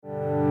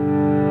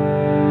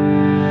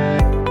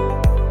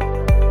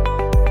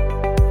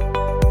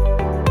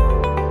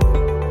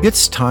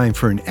It's time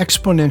for an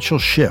exponential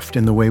shift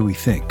in the way we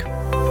think.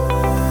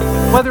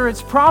 Whether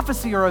it's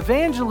prophecy or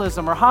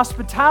evangelism or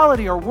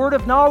hospitality or word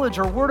of knowledge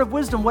or word of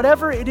wisdom,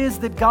 whatever it is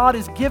that God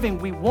is giving,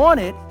 we want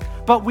it,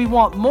 but we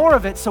want more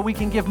of it so we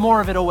can give more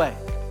of it away.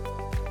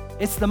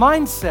 It's the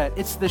mindset,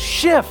 it's the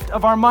shift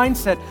of our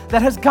mindset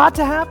that has got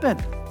to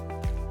happen.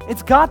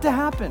 It's got to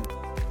happen.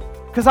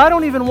 Because I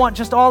don't even want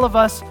just all of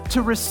us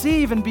to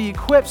receive and be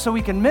equipped so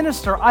we can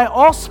minister. I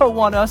also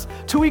want us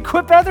to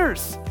equip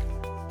others.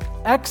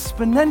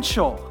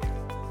 Exponential.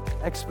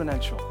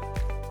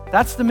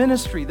 That's the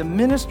ministry. The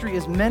ministry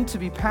is meant to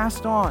be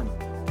passed on.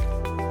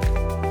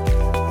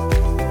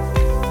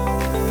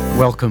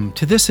 Welcome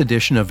to this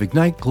edition of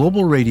Ignite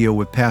Global Radio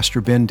with Pastor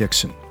Ben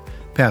Dixon.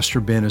 Pastor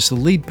Ben is the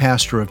lead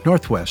pastor of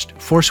Northwest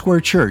Foursquare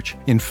Church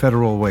in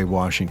Federal Way,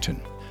 Washington.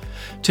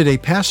 Today,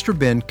 Pastor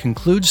Ben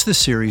concludes the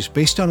series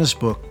based on his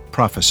book,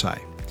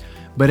 Prophesy.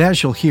 But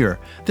as you'll hear,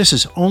 this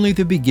is only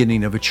the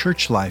beginning of a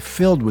church life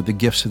filled with the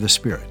gifts of the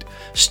Spirit.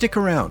 Stick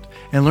around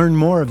and learn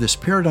more of this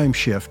paradigm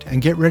shift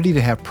and get ready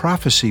to have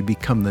prophecy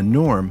become the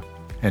norm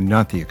and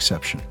not the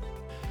exception.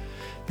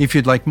 If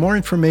you'd like more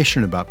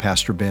information about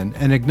Pastor Ben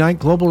and Ignite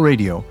Global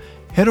Radio,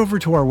 head over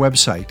to our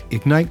website,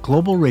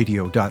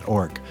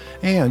 igniteglobalradio.org.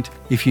 And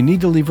if you need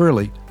to leave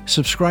early,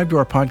 subscribe to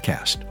our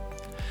podcast.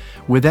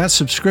 With that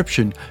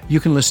subscription, you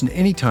can listen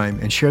anytime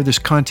and share this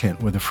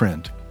content with a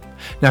friend.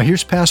 Now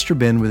here's Pastor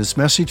Ben with his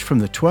message from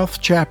the 12th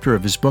chapter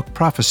of his book,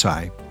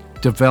 Prophesy,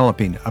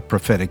 Developing a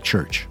Prophetic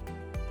Church.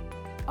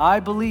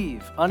 I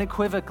believe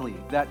unequivocally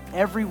that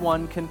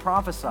everyone can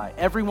prophesy.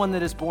 Everyone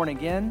that is born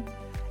again,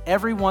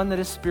 everyone that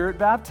is spirit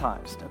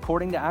baptized,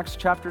 according to Acts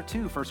chapter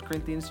 2, 1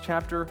 Corinthians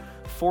chapter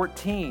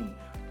 14,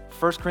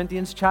 1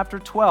 Corinthians chapter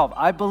 12.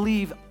 I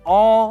believe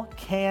all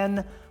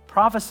can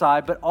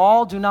prophesy, but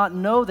all do not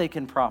know they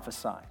can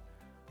prophesy.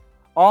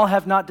 All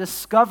have not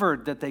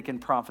discovered that they can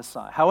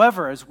prophesy.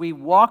 However, as we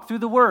walk through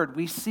the Word,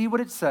 we see what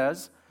it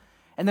says,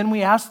 and then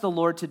we ask the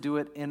Lord to do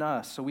it in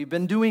us. So we've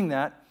been doing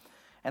that,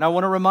 and I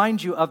want to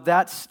remind you of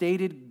that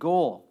stated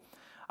goal.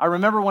 I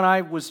remember when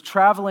I was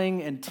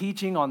traveling and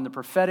teaching on the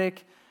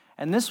prophetic,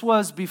 and this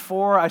was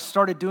before I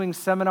started doing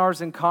seminars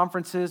and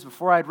conferences,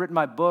 before I had written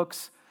my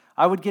books.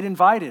 I would get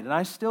invited, and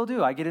I still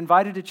do. I get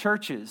invited to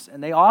churches,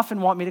 and they often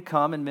want me to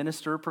come and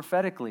minister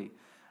prophetically.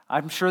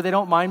 I'm sure they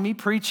don't mind me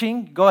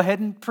preaching. Go ahead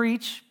and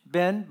preach,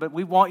 Ben, but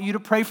we want you to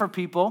pray for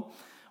people.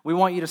 We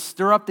want you to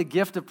stir up the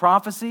gift of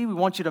prophecy. We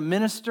want you to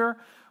minister.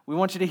 We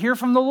want you to hear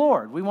from the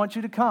Lord. We want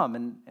you to come,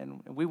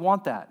 and we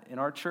want that in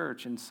our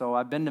church. And so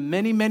I've been to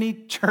many, many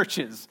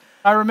churches.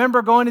 I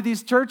remember going to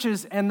these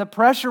churches, and the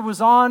pressure was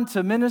on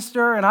to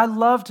minister, and I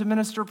love to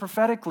minister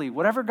prophetically.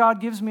 Whatever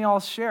God gives me, I'll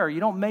share. You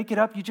don't make it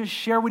up. You just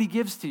share what He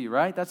gives to you,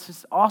 right? That's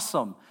just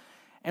awesome.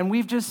 And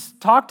we've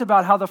just talked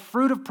about how the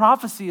fruit of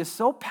prophecy is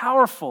so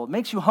powerful. It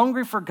makes you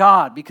hungry for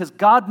God because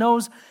God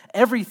knows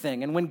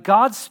everything. And when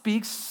God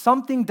speaks,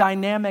 something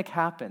dynamic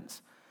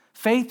happens.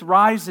 Faith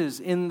rises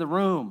in the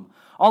room.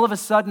 All of a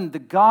sudden, the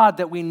God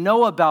that we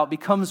know about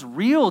becomes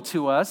real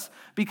to us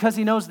because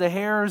He knows the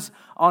hairs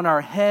on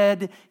our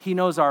head. He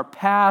knows our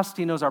past.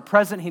 He knows our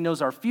present. He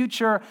knows our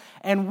future.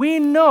 And we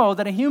know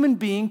that a human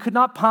being could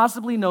not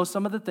possibly know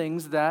some of the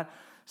things that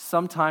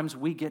sometimes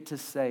we get to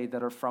say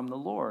that are from the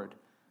Lord.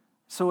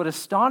 So it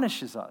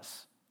astonishes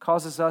us,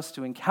 causes us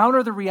to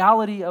encounter the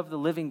reality of the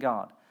living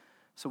God.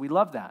 So we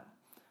love that.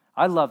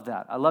 I love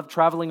that. I love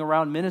traveling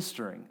around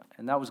ministering,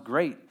 and that was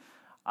great.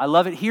 I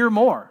love it here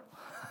more.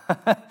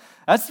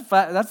 That's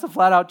the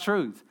flat-out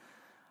truth.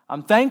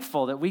 I'm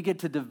thankful that we get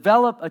to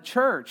develop a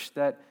church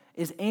that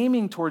is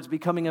aiming towards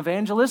becoming an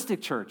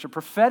evangelistic church, a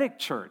prophetic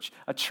church,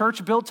 a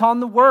church built on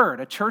the Word,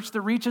 a church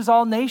that reaches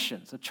all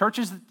nations, a church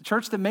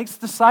that makes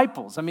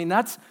disciples. I mean,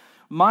 that's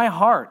my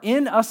heart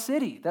in a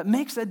city that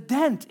makes a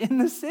dent in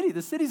the city.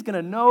 The city's going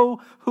to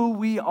know who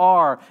we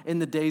are in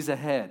the days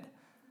ahead.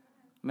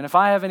 I mean, if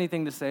I have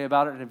anything to say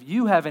about it, and if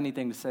you have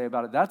anything to say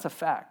about it, that's a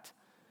fact.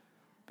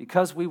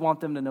 Because we want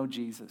them to know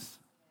Jesus.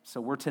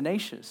 So we're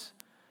tenacious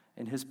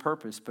in His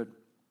purpose. But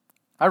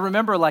I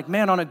remember,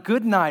 on a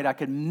good night, I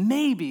could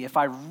maybe, if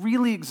I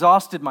really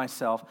exhausted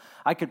myself,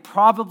 I could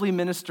probably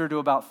minister to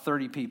about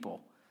 30 people.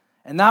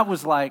 And that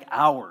was like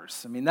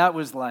hours. I mean, that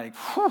was like,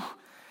 whew.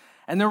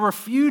 And there were a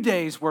few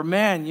days where,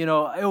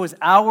 it was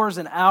hours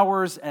and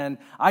hours, and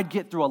I'd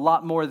get through a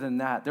lot more than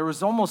that. There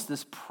was almost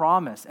this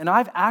promise. And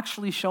I've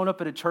actually shown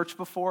up at a church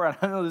before. I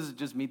know this is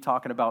just me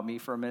talking about me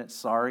for a minute,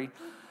 sorry.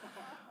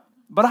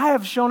 But I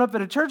have shown up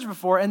at a church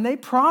before, and they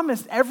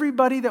promised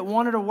everybody that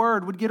wanted a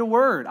word would get a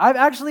word. I've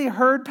actually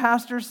heard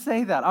pastors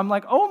say that. I'm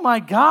like, oh my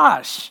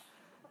gosh,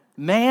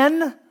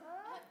 man,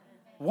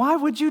 why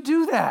would you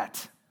do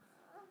that?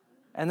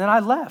 And then I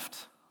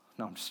left.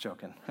 No, I'm just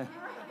joking.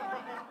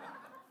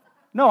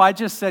 No, I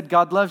just said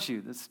God loves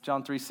you. That's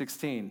John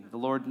 3:16. The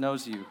Lord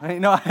knows you.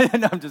 No,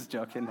 I'm just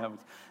joking. No,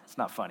 it's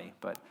not funny.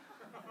 But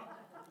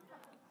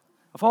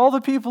of all the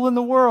people in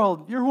the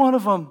world, you're one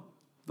of them,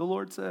 the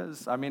Lord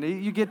says. I mean,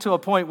 you get to a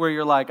point where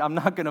you're like, I'm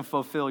not going to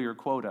fulfill your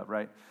quota,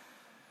 right?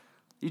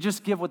 You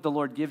just give what the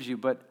Lord gives you.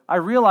 But I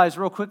realized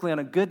real quickly on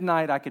a good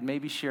night, I could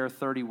maybe share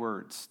 30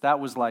 words. That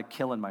was like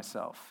killing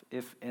myself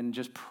and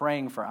just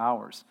praying for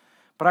hours.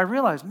 But I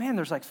realized, man,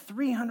 there's like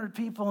 300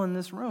 people in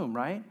this room,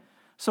 right?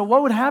 So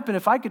what would happen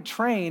if I could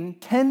train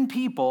 10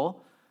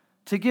 people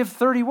to give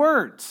 30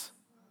 words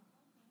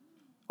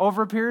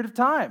over a period of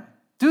time?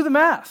 Do the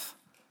math.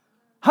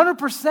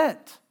 100%.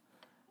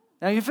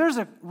 Now, if there's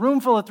a room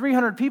full of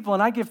 300 people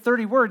and I give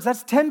 30 words,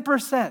 that's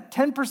 10%.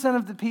 10%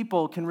 of the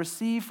people can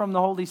receive from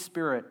the Holy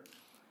Spirit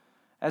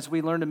as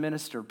we learn to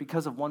minister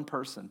because of one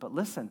person. But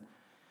listen,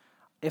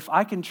 if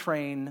I can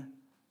train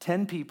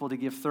 10 people to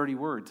give 30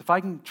 words, if I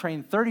can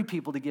train 30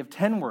 people to give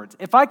 10 words,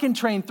 if I can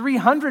train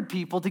 300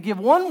 people to give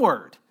 1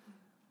 word,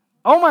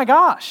 oh my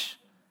gosh.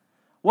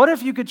 What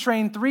if you could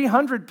train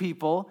 300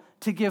 people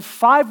to give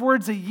 5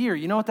 words a year?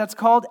 You know what that's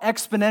called?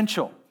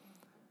 Exponential.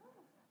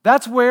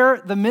 That's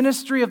where the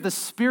ministry of the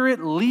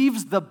Spirit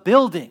leaves the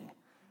building.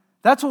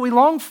 That's what we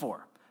long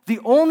for. The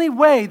only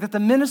way that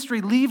the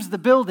ministry leaves the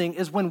building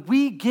is when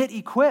we get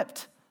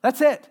equipped. That's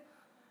it.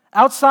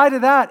 Outside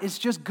of that, it's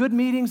just good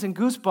meetings and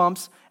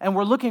goosebumps, and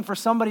we're looking for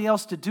somebody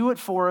else to do it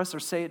for us or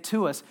say it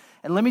to us.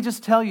 And let me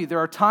just tell you, there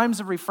are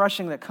times of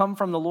refreshing that come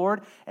from the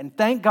Lord, and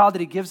thank God that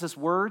He gives us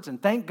words, and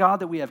thank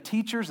God that we have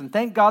teachers, and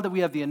thank God that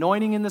we have the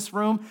anointing in this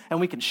room, and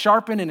we can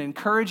sharpen and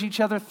encourage each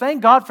other.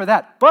 Thank God for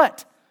that.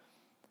 But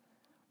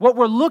what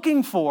we're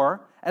looking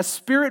for as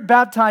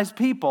Spirit-baptized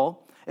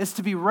people is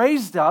to be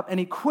raised up and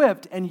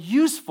equipped and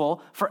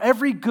useful for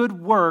every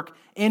good work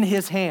in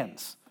His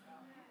hands.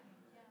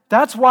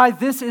 That's why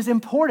this is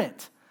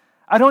important.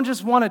 I don't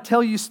just want to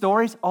tell you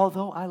stories,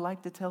 although I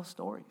like to tell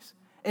stories.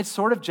 It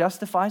sort of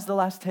justifies the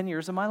last 10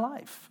 years of my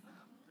life.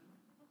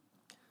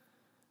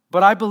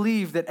 But I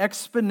believe that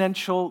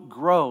exponential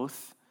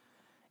growth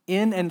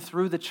in and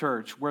through the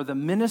church, where the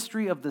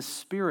ministry of the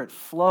Spirit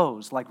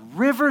flows like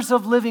rivers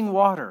of living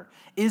water,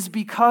 is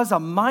because a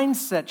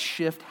mindset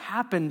shift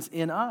happens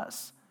in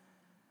us.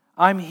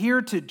 I'm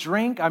here to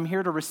drink, I'm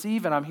here to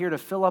receive, and I'm here to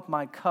fill up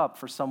my cup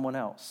for someone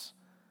else.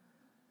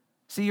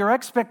 See, your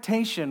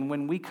expectation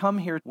when we come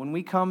here, when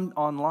we come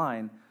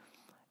online,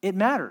 it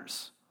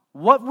matters.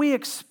 What we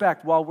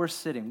expect while we're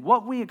sitting,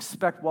 what we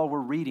expect while we're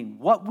reading,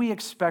 what we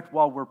expect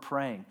while we're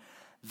praying,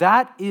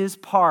 that is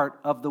part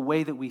of the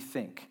way that we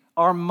think.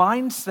 Our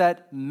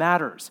mindset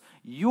matters.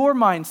 Your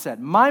mindset,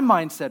 my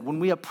mindset, when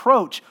we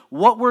approach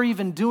what we're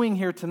even doing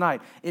here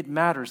tonight, it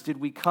matters. Did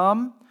we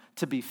come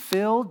to be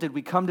filled? Did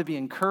we come to be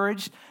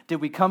encouraged?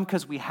 Did we come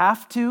because we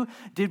have to?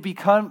 Did we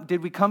come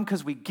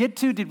because we get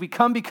to? Did we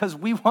come because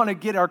we want to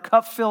get our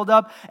cup filled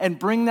up and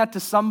bring that to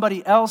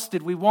somebody else?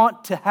 Did we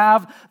want to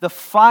have the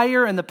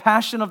fire and the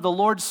passion of the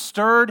Lord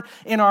stirred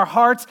in our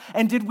hearts?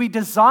 And did we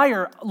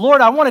desire,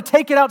 Lord, I want to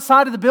take it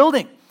outside of the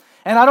building.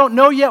 And I don't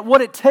know yet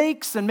what it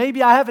takes, and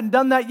maybe I haven't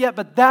done that yet,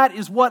 but that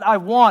is what I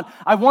want.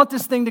 I want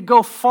this thing to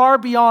go far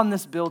beyond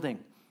this building.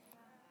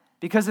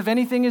 Because if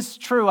anything is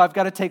true, I've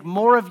got to take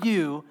more of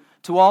you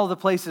to all the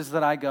places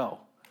that I go.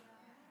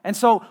 And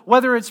so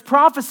whether it's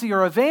prophecy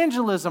or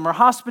evangelism or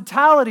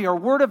hospitality or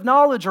word of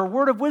knowledge or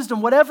word of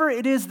wisdom, whatever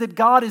it is that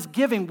God is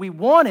giving, we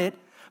want it,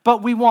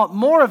 but we want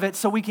more of it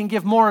so we can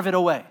give more of it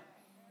away.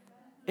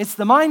 It's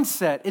the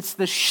mindset. It's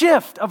the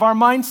shift of our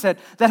mindset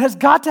that has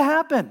got to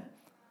happen.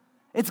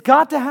 It's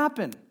got to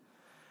happen.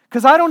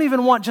 Because I don't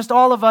even want just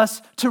all of us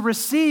to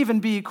receive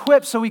and be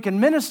equipped so we can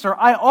minister.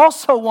 I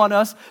also want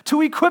us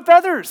to equip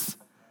others.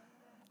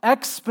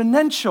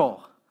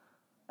 Exponential.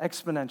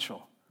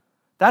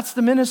 That's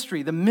the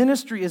ministry. The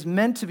ministry is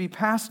meant to be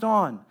passed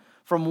on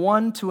from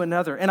one to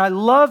another. And I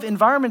love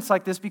environments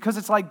like this because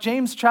it's like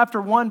James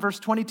chapter 1, verse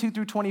 22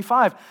 through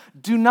 25.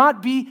 Do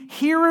not be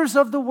hearers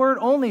of the word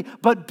only,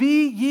 but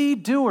be ye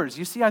doers.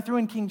 You see, I threw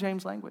in King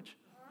James language.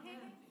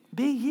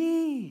 Be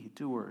ye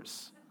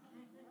doers.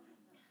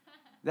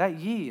 That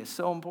ye is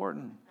so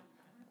important.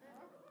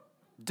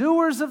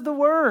 Doers of the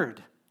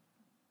word,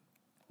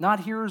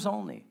 not hearers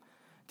only,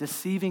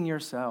 deceiving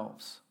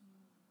yourselves.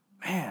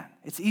 Man,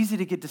 it's easy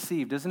to get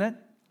deceived, isn't it?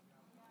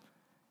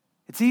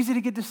 It's easy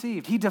to get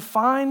deceived. He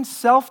defines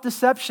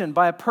self-deception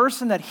by a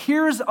person that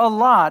hears a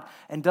lot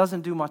and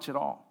doesn't do much at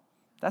all.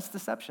 That's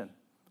deception.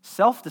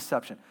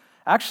 Self-deception.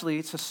 Actually,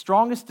 it's the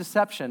strongest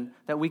deception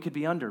that we could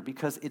be under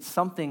because it's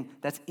something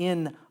that's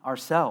in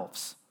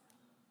ourselves.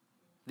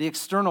 The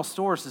external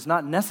source is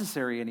not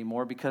necessary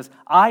anymore because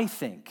I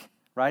think,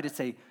 right? It's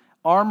a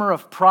armor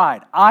of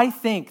pride. I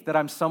think that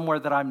I'm somewhere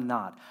that I'm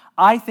not.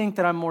 I think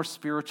that I'm more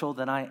spiritual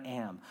than I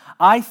am.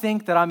 I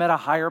think that I'm at a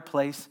higher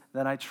place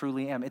than I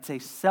truly am. It's a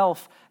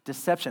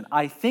self-deception.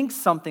 I think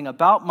something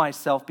about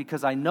myself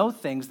because I know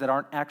things that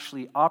aren't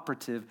actually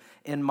operative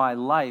in my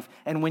life.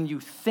 And when you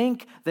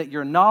think that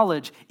your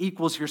knowledge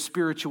equals your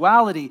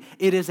spirituality,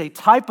 it is a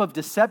type of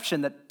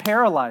deception that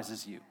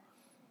paralyzes you.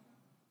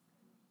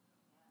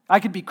 I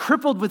could be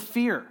crippled with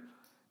fear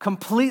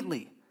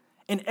completely.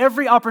 In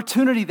every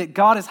opportunity that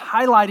God is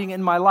highlighting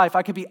in my life,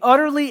 I could be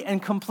utterly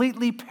and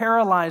completely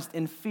paralyzed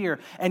in fear.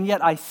 And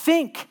yet I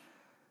think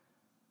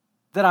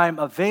that I'm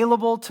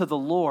available to the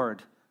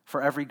Lord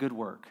for every good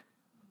work.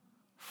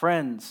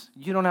 Friends,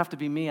 you don't have to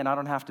be me and I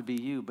don't have to be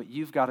you, but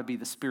you've got to be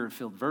the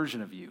Spirit-filled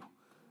version of you.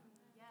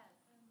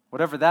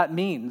 Whatever that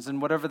means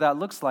and whatever that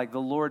looks like, the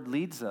Lord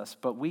leads us,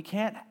 but we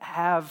can't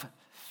have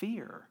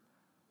fear.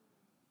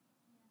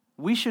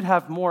 We should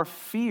have more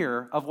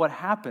fear of what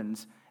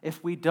happens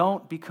if we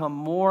don't become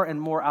more and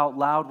more out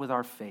loud with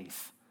our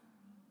faith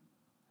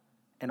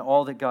and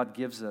all that God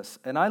gives us.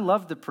 And I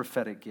love the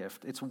prophetic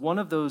gift. It's one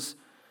of those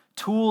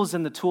tools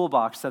in the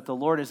toolbox that the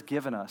Lord has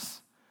given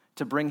us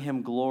to bring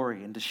him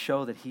glory and to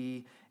show that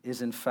he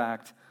is in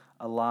fact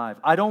alive.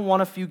 I don't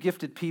want a few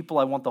gifted people.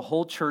 I want the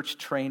whole church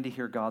trained to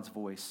hear God's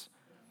voice.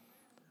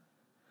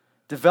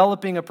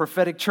 Developing a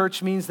prophetic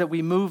church means that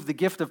we move the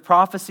gift of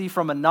prophecy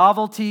from a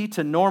novelty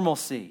to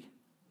normalcy.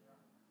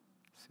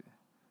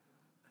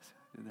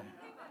 You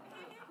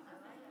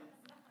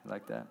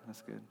like that?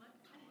 That's good.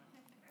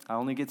 I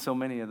only get so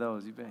many of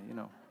those.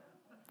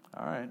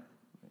 All right,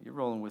 you're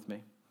rolling with me.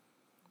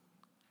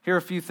 Here are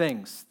a few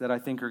things that I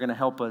think are going to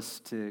help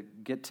us to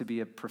get to be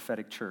a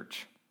prophetic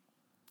church.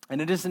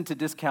 And it isn't to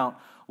discount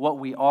what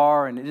we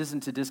are, and it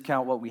isn't to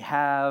discount what we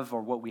have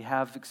or what we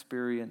have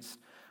experienced,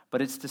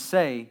 but it's to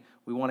say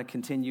we want to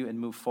continue and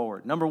move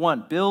forward. Number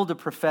one, build a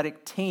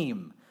prophetic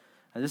team.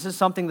 And this is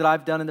something that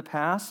I've done in the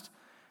past.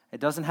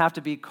 It doesn't have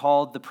to be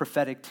called the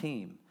prophetic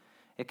team.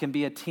 It can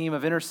be a team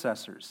of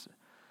intercessors,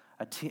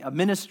 a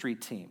ministry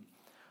team,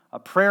 a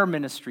prayer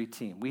ministry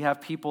team. We have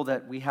people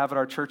that we have at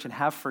our church and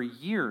have for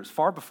years,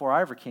 far before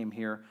I ever came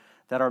here,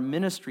 that are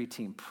ministry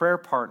team, prayer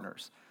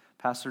partners.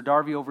 Pastor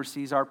Darby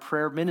oversees our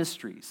prayer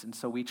ministries, and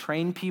so we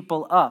train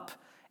people up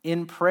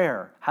in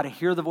prayer, how to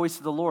hear the voice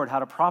of the Lord, how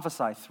to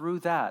prophesy through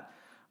that.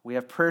 We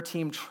have prayer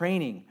team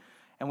training,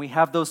 and we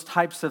have those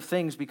types of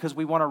things because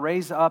we want to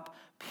raise up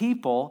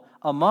people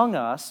among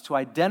us to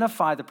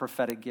identify the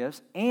prophetic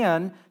gifts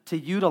and to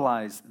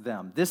utilize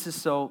them. This is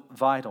so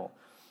vital.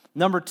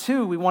 Number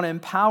two, we want to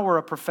empower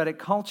a prophetic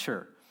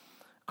culture.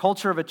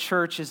 Culture of a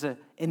church is an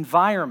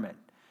environment.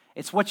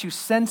 It's what you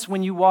sense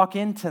when you walk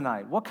in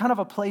tonight. What kind of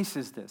a place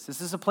is this? Is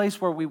this a place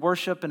where we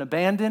worship and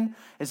abandon?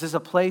 Is this a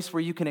place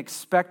where you can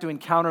expect to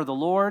encounter the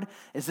Lord?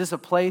 Is this a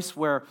place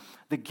where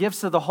the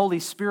gifts of the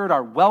Holy Spirit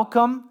are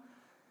welcome?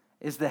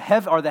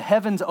 Are the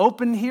heavens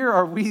open here? Or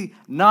are we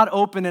not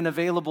open and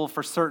available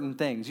for certain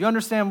things? You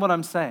understand what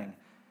I'm saying?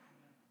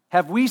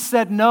 Have we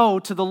said no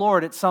to the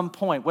Lord at some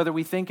point, whether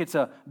we think it's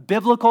a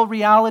biblical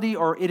reality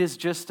or it is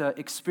just an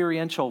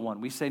experiential one?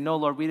 We say, no,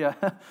 Lord,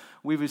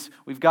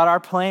 we've got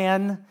our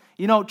plan.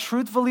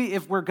 Truthfully,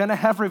 if we're going to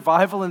have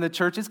revival in the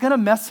church, it's going to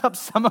mess up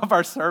some of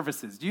our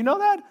services. Do you know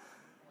that?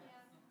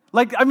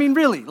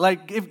 Really,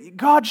 if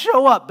God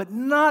show up, but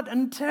not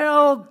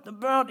until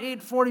about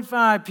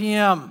 8:45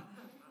 p.m.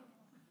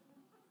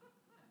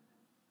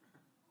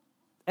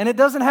 And it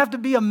doesn't have to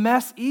be a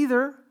mess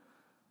either.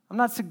 I'm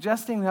not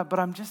suggesting that, but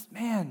I'm just,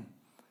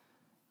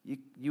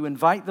 you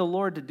invite the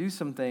Lord to do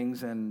some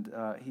things, and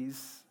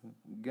he's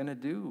going to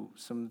do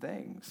some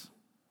things.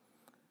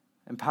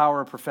 Empower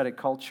a prophetic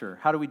culture.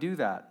 How do we do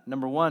that?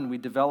 Number one, we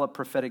develop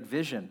prophetic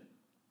vision.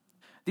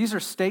 These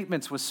are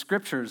statements with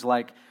scriptures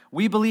like,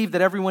 we believe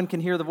that everyone can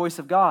hear the voice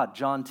of God,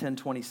 John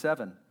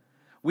 10:27.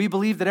 We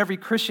believe that every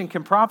Christian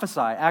can prophesy,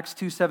 Acts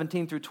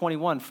 2:17 through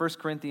 21, 1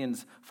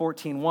 Corinthians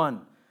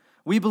 14:1.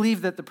 We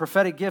believe that the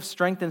prophetic gift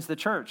strengthens the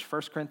church,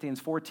 1 Corinthians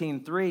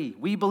 14:3.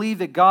 We believe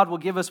that God will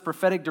give us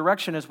prophetic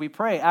direction as we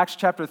pray, Acts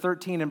chapter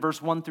 13 and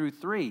verse 1 through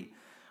 3.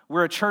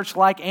 We're a church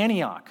like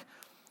Antioch.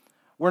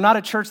 We're not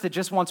a church that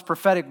just wants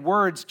prophetic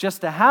words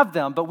just to have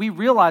them, but we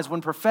realize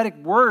when prophetic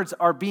words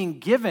are being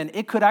given,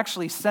 it could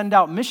actually send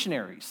out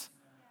missionaries.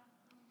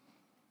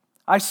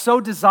 I so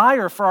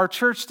desire for our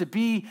church to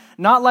be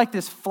not like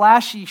this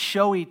flashy,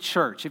 showy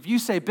church. If you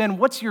say, Ben,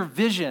 what's your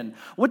vision?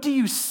 What do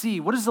you see?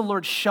 What has the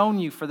Lord shown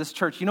you for this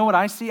church? You know what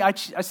I see? I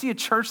see a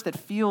church that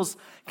feels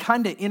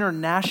kind of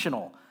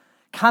international,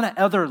 kind of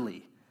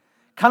otherly,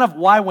 kind of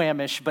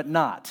YWAM-ish, but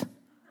not.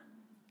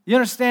 You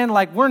understand?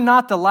 We're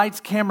not the lights,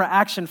 camera,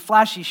 action,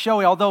 flashy,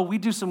 showy, although we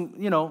do some,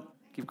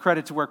 give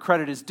credit to where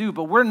credit is due,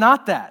 but we're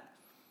not that.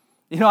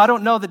 I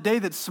don't know the day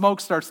that smoke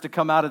starts to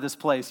come out of this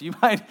place. You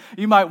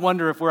might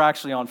wonder if we're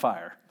actually on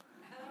fire.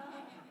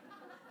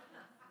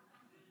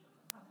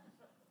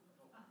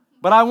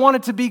 But I want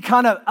it to be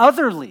kind of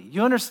otherly.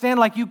 You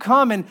understand? You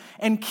come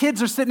and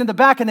kids are sitting in the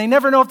back and they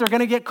never know if they're going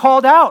to get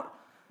called out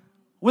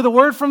with a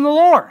word from the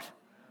Lord.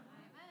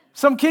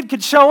 Some kid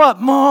could show up,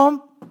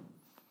 Mom,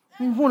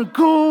 you want to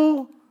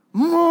go?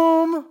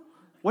 Mom,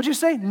 what'd you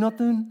say?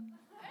 Nothing.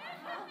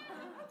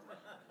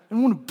 I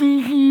want to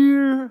be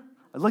here.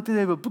 I'd like to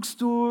have a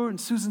bookstore, and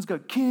Susan's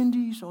got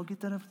candy, so I'll get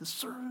that after the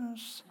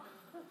service.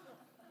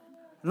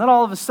 And then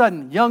all of a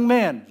sudden, young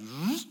man,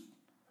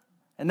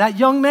 and that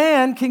young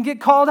man can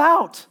get called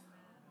out.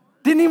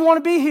 Didn't even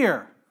want to be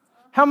here.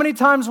 How many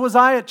times was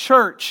I at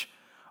church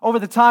over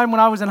the time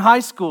when I was in high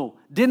school,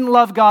 didn't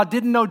love God,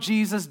 didn't know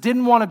Jesus,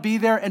 didn't want to be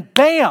there, and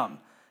bam,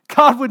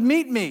 God would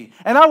meet me.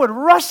 And I would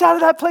rush out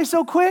of that place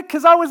so quick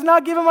because I was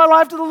not giving my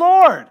life to the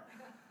Lord.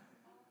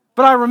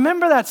 But I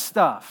remember that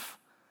stuff.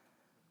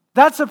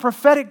 That's a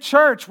prophetic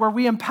church where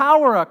we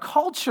empower a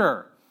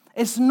culture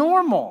It's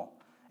normal.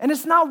 And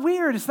it's not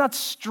weird. It's not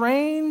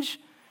strange.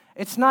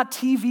 It's not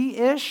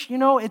TV-ish.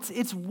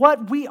 It's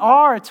what we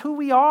are. It's who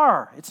we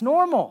are. It's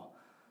normal.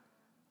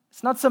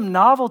 It's not some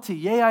novelty.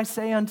 Yea, I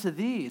say unto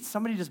thee. It's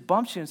somebody just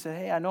bumps you and says,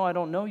 hey, I know I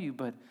don't know you,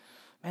 but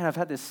man, I've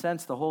had this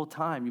sense the whole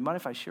time. You mind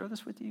if I share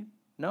this with you?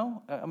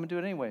 No? I'm going to do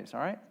it anyways, all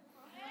right?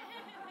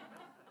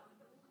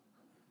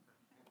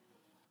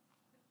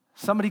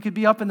 Somebody could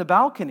be up in the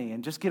balcony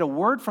and just get a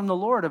word from the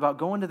Lord about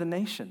going to the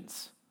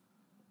nations.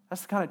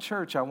 That's the kind of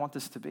church I want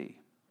this to be.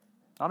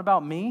 Not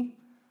about me,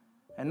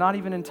 and not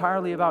even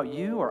entirely about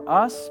you or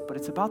us, but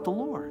it's about the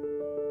Lord.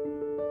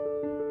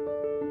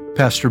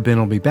 Pastor Ben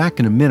will be back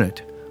in a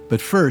minute,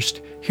 but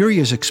first, here he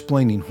is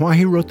explaining why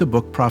he wrote the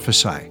book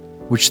Prophesy,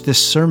 which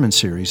this sermon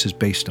series is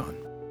based on.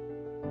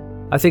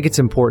 I think it's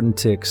important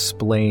to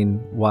explain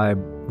why I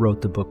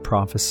wrote the book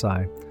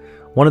Prophesy.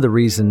 One of the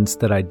reasons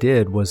that I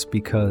did was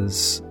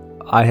because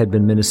I had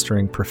been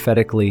ministering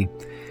prophetically,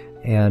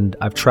 and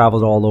I've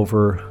traveled all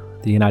over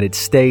the United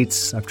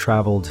States. I've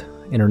traveled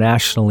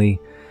internationally.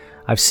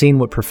 I've seen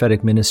what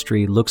prophetic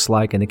ministry looks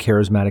like in the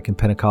charismatic and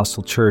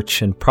Pentecostal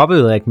church, and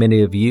probably like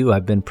many of you,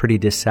 I've been pretty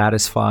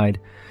dissatisfied.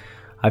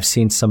 I've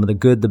seen some of the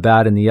good, the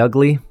bad, and the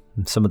ugly,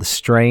 and some of the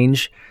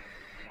strange.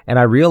 And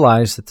I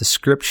realized that the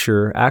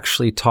Scripture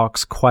actually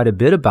talks quite a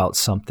bit about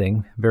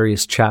something,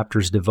 various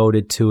chapters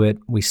devoted to it.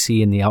 We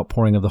see in the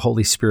outpouring of the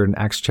Holy Spirit in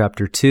Acts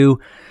chapter 2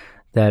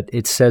 that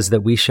it says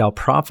that we shall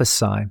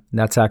prophesy. And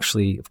that's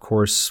actually, of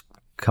course,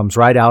 comes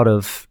right out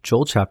of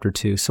Joel chapter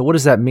 2. So what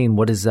does that mean?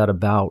 What is that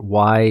about?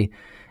 Why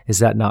is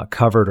that not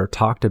covered or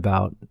talked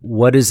about?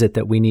 What is it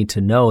that we need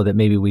to know that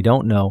maybe we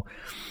don't know?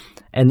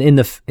 And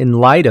in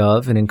light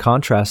of and in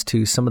contrast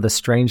to some of the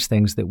strange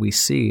things that we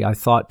see, I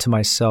thought to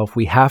myself,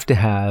 we have to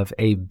have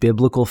a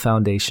biblical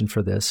foundation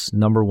for this,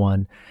 number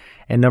one.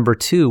 And number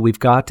two, we've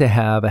got to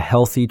have a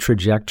healthy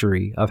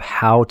trajectory of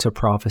how to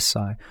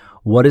prophesy.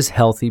 What does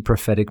healthy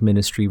prophetic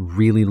ministry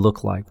really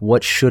look like?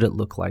 What should it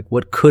look like?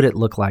 What could it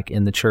look like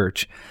in the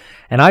church?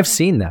 And I've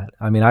seen that.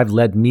 I mean, I've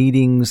led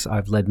meetings,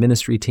 I've led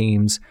ministry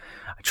teams,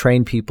 I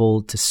train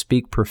people to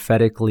speak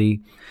prophetically.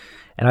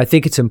 And I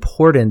think it's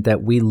important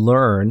that we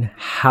learn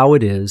how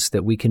it is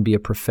that we can be a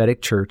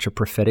prophetic church, a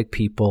prophetic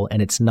people, and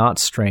it's not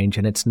strange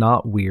and it's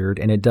not weird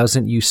and it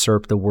doesn't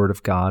usurp the Word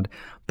of God,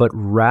 but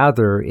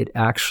rather it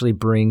actually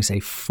brings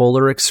a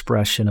fuller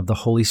expression of the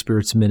Holy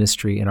Spirit's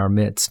ministry in our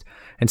midst.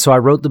 And so I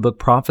wrote the book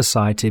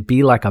Prophesy to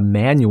be like a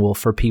manual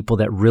for people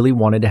that really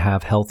wanted to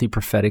have healthy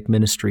prophetic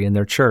ministry in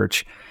their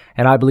church.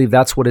 And I believe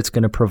that's what it's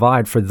going to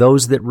provide for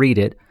those that read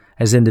it.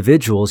 As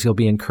individuals, you'll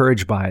be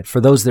encouraged by it.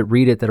 For those that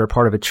read it that are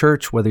part of a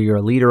church, whether you're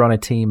a leader on a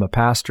team, a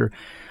pastor,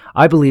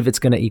 I believe it's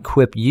going to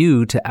equip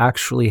you to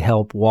actually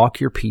help walk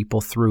your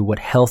people through what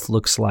health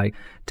looks like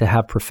to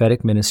have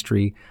prophetic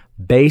ministry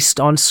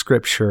based on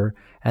Scripture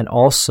and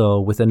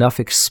also with enough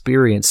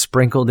experience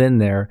sprinkled in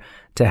there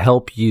to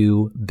help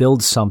you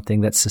build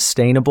something that's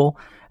sustainable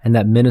and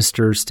that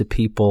ministers to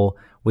people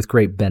with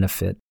great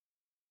benefit.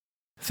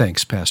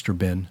 Thanks, Pastor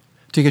Ben.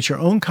 To get your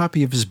own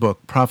copy of his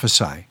book,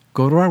 Prophesy,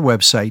 go to our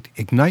website,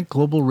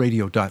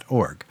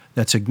 igniteglobalradio.org.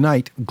 That's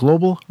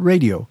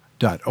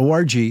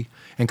igniteglobalradio.org,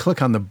 and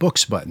click on the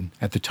Books button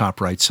at the top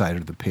right side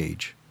of the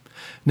page.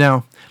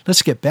 Now,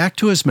 let's get back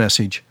to his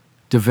message,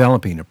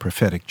 Developing a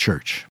Prophetic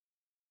Church.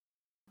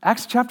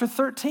 Acts chapter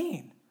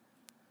 13.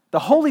 The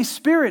Holy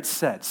Spirit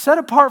said, "Set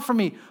apart for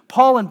me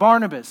Paul and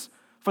Barnabas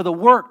for the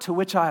work to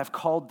which I have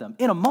called them."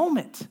 In a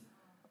moment,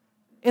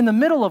 in the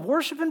middle of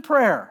worship and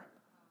prayer,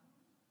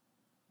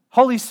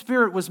 Holy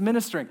Spirit was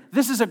ministering.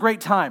 This is a great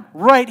time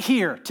right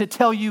here to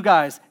tell you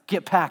guys,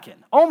 get packing.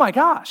 Oh my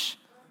gosh.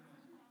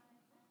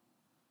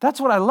 That's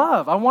what I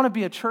love. I want to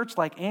be a church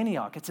like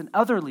Antioch. It's an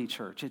otherly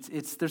church.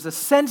 There's a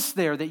sense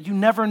there that you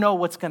never know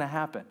what's going to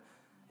happen.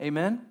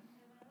 Amen?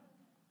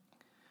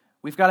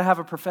 We've got to have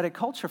a prophetic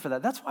culture for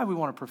that. That's why we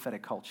want a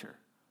prophetic culture.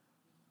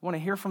 We want to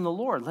hear from the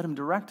Lord. Let Him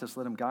direct us.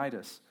 Let Him guide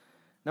us.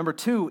 Number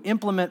 2,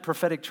 implement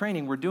prophetic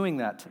training. We're doing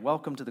that.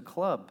 Welcome to the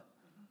club.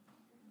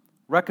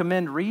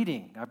 Recommend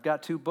reading. I've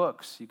got 2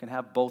 books. You can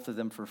have both of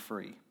them for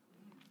free.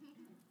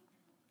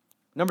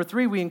 Number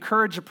 3, we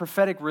encourage a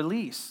prophetic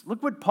release.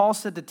 Look what Paul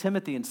said to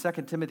Timothy in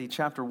 2 Timothy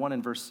chapter 1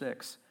 and verse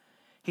 6.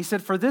 He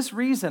said, "For this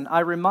reason I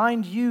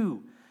remind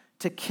you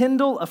to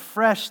kindle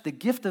afresh the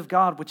gift of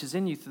God which is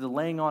in you through the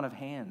laying on of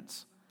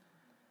hands."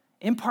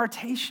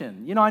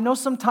 Impartation. I know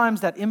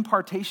sometimes that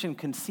impartation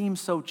can seem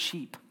so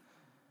cheap,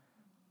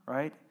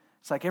 right?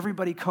 It's like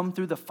everybody come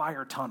through the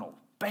fire tunnel.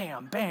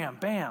 Bam, bam,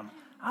 bam.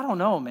 I don't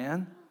know,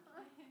 man.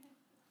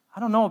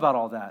 I don't know about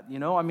all that,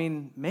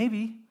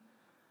 maybe.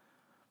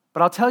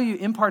 But I'll tell you,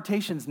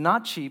 impartation's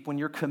not cheap when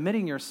you're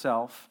committing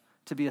yourself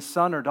to be a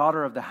son or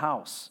daughter of the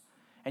house.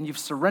 And you've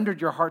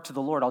surrendered your heart to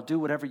the Lord. I'll do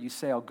whatever you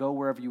say. I'll go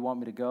wherever you want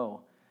me to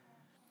go.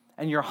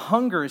 And your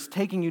hunger is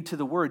taking you to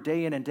the Word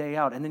day in and day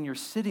out. And then you're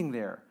sitting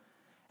there.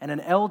 And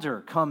an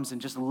elder comes and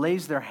just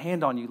lays their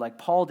hand on you like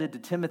Paul did to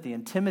Timothy.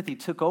 And Timothy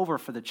took over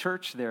for the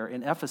church there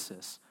in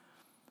Ephesus.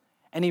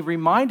 And he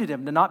reminded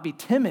him to not be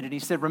timid. And he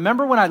said,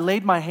 remember when I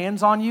laid my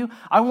hands on you?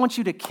 I want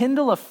you to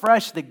kindle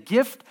afresh the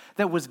gift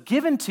that was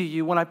given to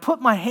you when I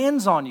put my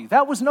hands on you.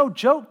 That was no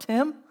joke,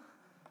 Tim.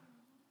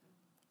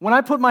 When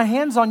I put my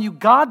hands on you,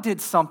 God did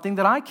something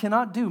that I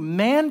cannot do.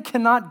 Man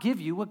cannot give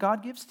you what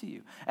God gives to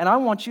you. And I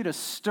want you to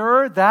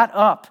stir that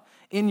up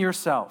in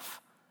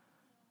yourself.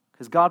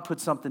 Because God put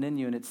something in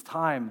you, and it's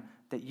time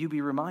that you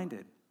be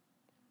reminded.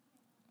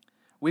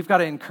 We've got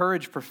to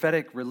encourage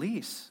prophetic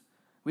release.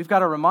 We've got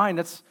to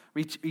remind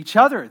each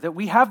other that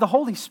we have the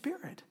Holy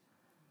Spirit.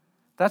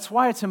 That's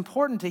why it's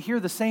important to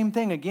hear the same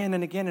thing again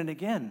and again and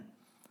again.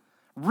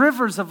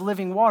 Rivers of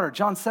living water,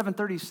 John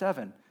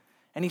 7:37.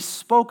 And he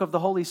spoke of the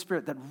Holy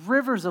Spirit, that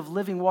rivers of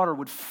living water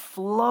would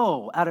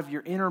flow out of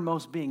your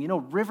innermost being. You know,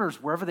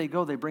 rivers, wherever they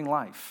go, they bring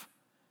life.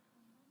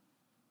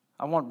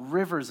 I want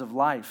rivers of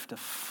life to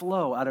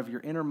flow out of your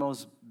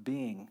innermost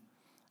being.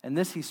 And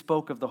this he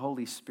spoke of the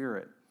Holy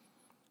Spirit.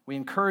 We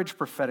encourage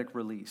prophetic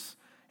release.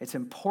 It's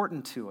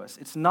important to us.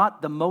 It's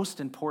not the most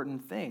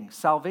important thing.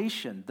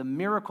 Salvation, the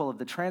miracle of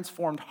the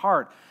transformed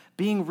heart,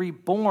 being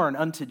reborn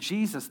unto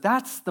Jesus,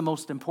 that's the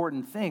most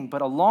important thing.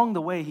 But along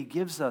the way, he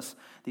gives us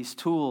these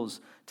tools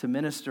to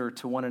minister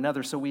to one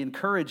another. So we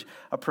encourage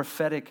a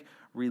prophetic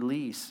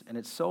release. And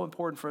it's so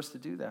important for us to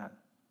do that.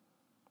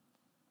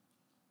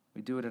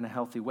 We do it in a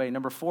healthy way.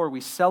 Number 4,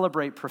 we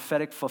celebrate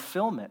prophetic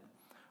fulfillment.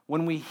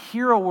 When we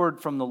hear a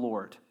word from the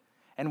Lord,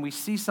 and we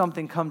see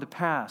something come to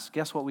pass,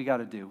 guess what we got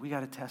to do? We got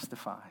to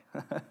testify,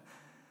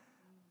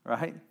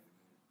 right?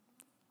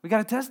 We got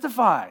to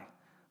testify.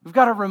 We've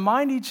got to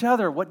remind each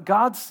other what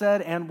God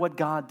said and what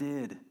God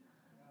did.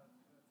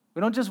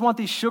 We don't just want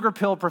these sugar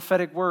pill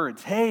prophetic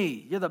words. Hey,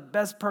 you're the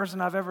best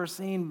person I've ever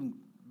seen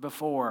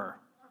before,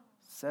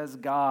 says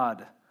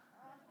God.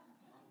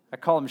 I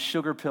call them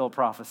sugar pill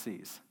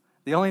prophecies.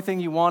 The only thing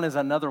you want is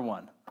another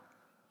one.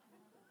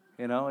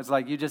 You know, it's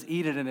like you just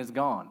eat it and it's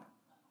gone.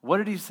 What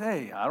did he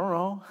say? I don't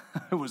know.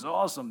 It was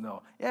awesome,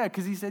 though. Yeah,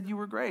 because he said you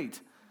were great.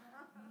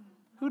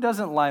 Who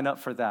doesn't line up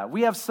for that?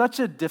 We have such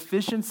a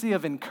deficiency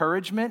of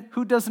encouragement.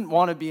 Who doesn't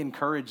want to be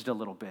encouraged a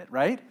little bit,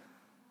 right?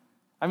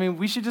 I mean,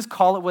 we should just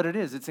call it what it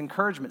is. It's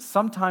encouragement.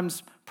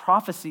 Sometimes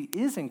prophecy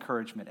is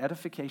encouragement,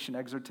 edification,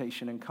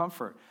 exhortation, and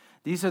comfort.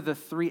 These are the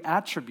 3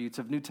 attributes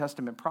of New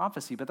Testament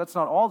prophecy, but that's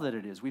not all that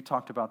it is. We've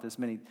talked about this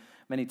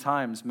many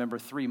times. Remember,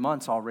 3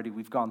 months already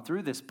we've gone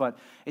through this, but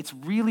it's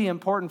really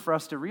important for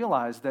us to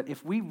realize that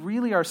if we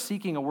really are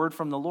seeking a word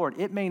from the Lord,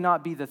 it may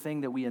not be the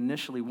thing that we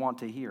initially want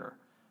to hear.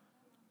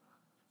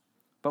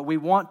 But we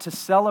want to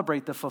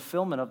celebrate the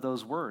fulfillment of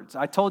those words.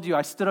 I told you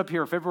I stood up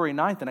here February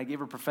 9th and I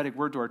gave a prophetic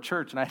word to our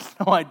church and I had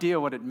no idea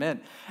what it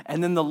meant.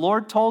 And then the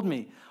Lord told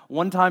me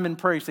one time in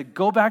prayer, he said,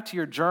 go back to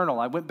your journal.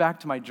 I went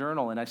back to my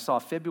journal and I saw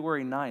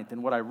February 9th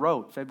and what I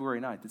wrote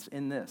February 9th, it's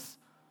in this.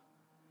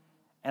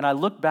 And I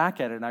looked back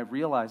at it and I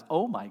realized,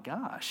 oh my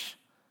gosh,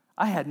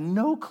 I had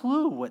no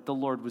clue what the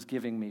Lord was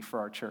giving me for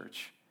our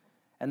church.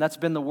 And that's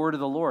been the word of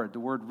the Lord, the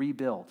word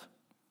rebuild.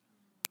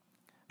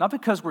 Not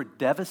because we're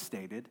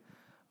devastated,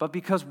 but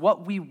because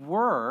what we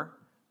were,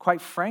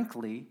 quite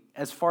frankly,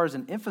 as far as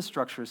an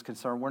infrastructure is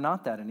concerned, we're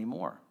not that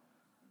anymore.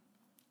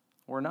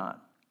 We're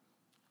not.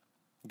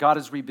 God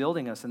is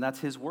rebuilding us, and that's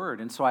his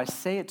word. And so I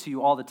say it to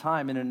you all the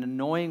time in an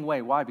annoying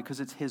way. Why?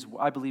 Because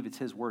I believe it's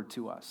his word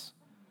to us.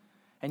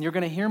 And you're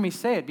going to hear me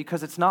say it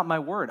because it's not my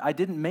word. I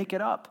didn't make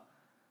it up.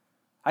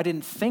 I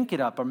didn't think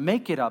it up or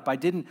make it up.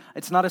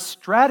 It's not a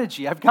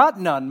strategy. I've got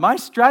none. My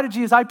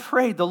strategy is I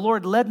prayed. The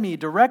Lord led me,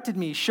 directed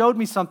me, showed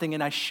me something,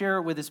 and I share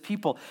it with his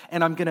people.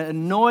 And I'm going to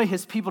annoy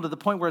his people to the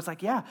point where it's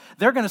like, yeah,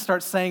 they're going to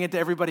start saying it to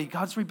everybody.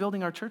 God's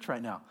rebuilding our church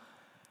right now.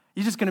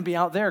 You're just going to be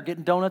out there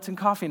getting donuts and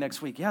coffee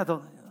next week. Yeah, the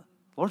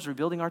Lord's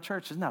rebuilding our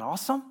church. Isn't that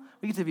awesome?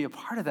 We get to be a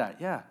part of that,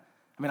 yeah.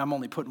 I mean, I'm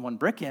only putting 1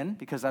 brick in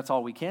because that's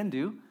all we can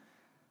do.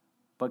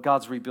 But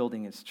God's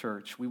rebuilding his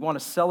church. We want to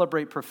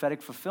celebrate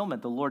prophetic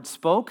fulfillment. The Lord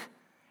spoke,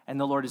 and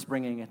the Lord is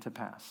bringing it to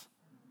pass.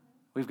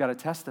 We've got to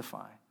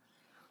testify.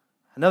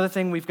 Another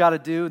thing we've got to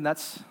do, and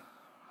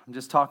I'm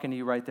just talking to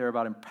you right there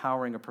about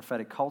empowering a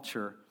prophetic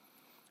culture,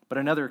 but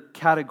another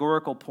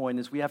categorical point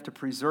is we have to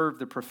preserve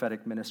the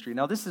prophetic ministry.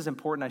 Now, this is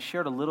important. I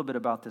shared a little bit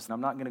about this, and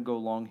I'm not going to go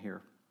long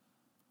here.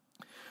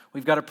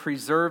 We've got to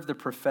preserve the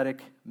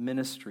prophetic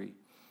ministry.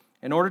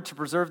 In order to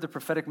preserve the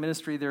prophetic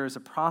ministry, there is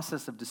a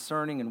process of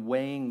discerning and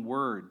weighing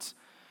words.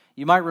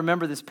 You might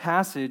remember this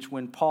passage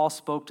when Paul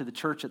spoke to the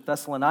church at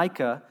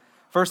Thessalonica,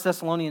 1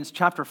 Thessalonians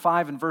chapter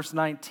 5 and verse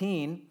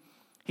 19.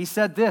 He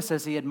said this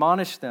as he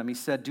admonished them. He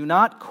said, do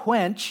not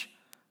quench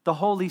the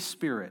Holy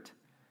Spirit.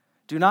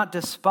 Do not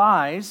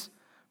despise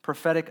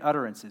prophetic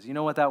utterances. You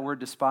know what that word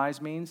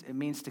despise means? It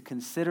means to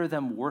consider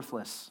them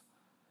worthless.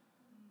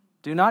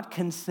 Do not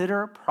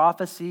consider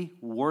prophecy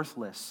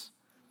worthless,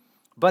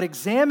 but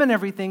examine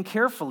everything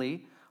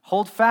carefully,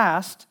 hold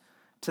fast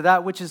to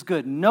that which is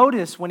good.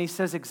 Notice when he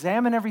says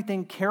examine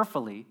everything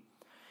carefully,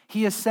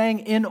 he is saying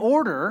in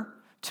order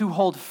to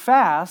hold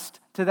fast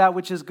to that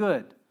which is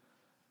good.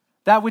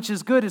 That which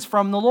is good is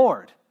from the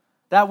Lord.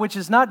 That which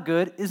is not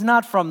good is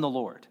not from the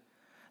Lord.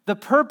 The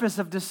purpose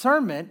of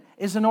discernment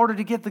is in order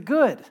to get the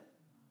good.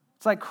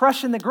 It's like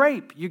crushing the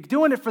grape. You're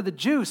doing it for the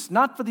juice,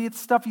 not for the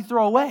stuff you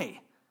throw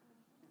away.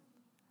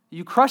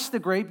 You crush the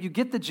grape, you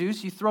get the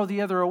juice, you throw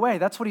the other away.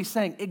 That's what he's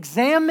saying.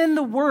 Examine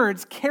the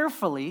words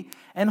carefully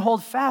and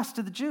hold fast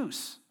to the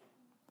juice.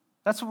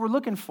 That's what we're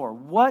looking for.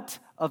 What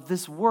of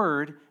this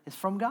word is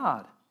from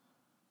God?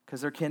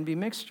 Because there can be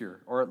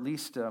mixture, or at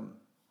least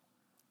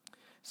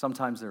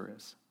sometimes there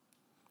is.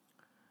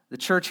 The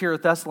church here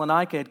at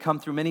Thessalonica had come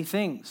through many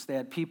things. They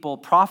had people,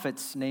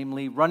 prophets,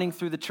 namely, running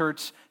through the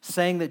church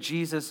saying that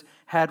Jesus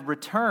had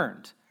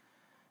returned.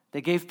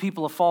 They gave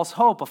people a false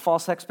hope, a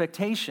false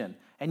expectation.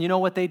 And you know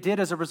what they did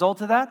as a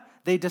result of that?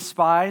 They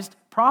despised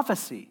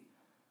prophecy.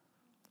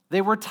 They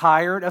were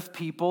tired of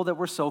people that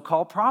were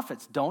so-called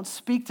prophets. Don't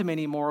speak to me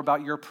anymore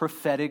about your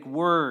prophetic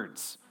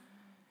words.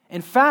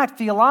 In fact,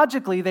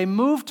 theologically, they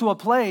moved to a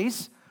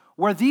place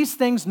where these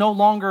things no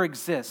longer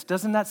exist.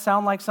 Doesn't that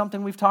sound like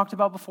something we've talked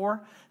about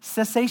before?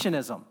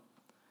 Cessationism.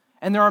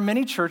 And there are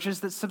many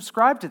churches that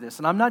subscribe to this,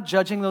 and I'm not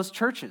judging those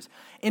churches.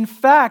 In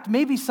fact,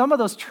 maybe some of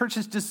those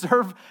churches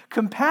deserve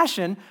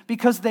compassion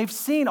because they've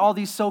seen all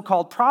these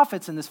so-called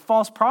prophets and this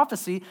false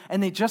prophecy,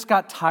 and they just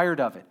got tired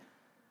of it.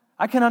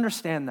 I can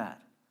understand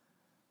that.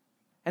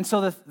 And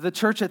so the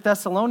church at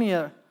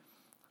Thessalonica,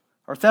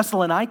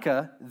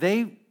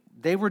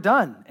 they were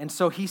done. And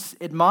so he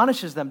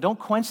admonishes them, don't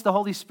quench the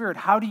Holy Spirit.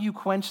 How do you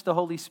quench the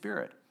Holy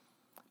Spirit?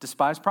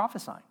 Despise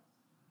prophesying.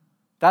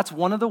 That's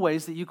one of the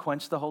ways that you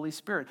quench the Holy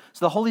Spirit.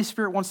 So the Holy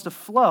Spirit wants to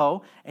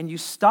flow, and you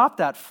stop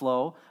that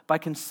flow by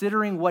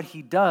considering what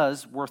he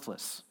does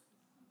worthless.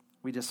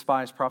 We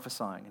despise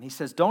prophesying. And he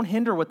says, don't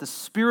hinder what the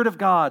Spirit of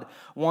God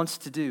wants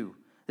to do.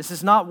 This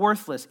is not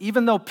worthless.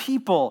 Even though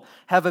people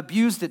have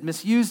abused it,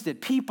 misused it,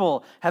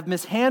 people have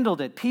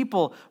mishandled it,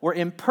 people were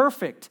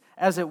imperfect,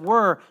 as it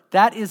were,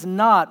 that is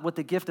not what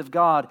the gift of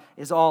God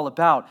is all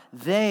about.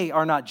 They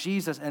are not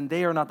Jesus, and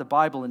they are not the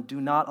Bible, and do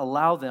not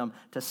allow them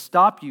to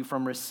stop you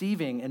from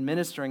receiving and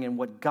ministering in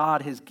what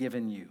God has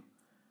given you.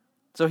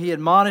 So he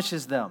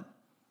admonishes them,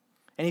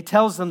 and he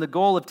tells them the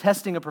goal of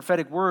testing a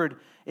prophetic word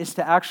is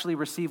to actually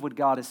receive what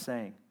God is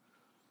saying,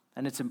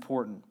 and it's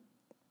important.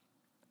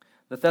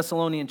 The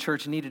Thessalonian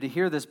church needed to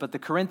hear this, but the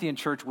Corinthian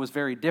church was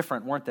very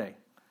different, weren't they?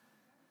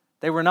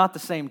 They were not the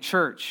same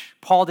church.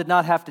 Paul did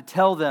not have to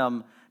tell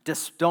them,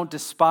 don't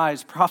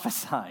despise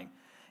prophesying.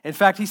 In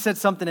fact, he said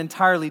something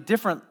entirely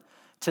different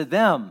to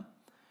them.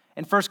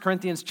 In 1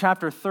 Corinthians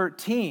chapter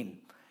 13,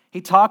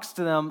 he talks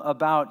to them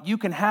about you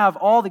can have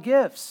all the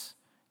gifts.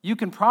 You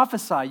can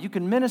prophesy, you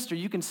can minister,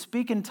 you can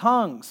speak in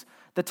tongues,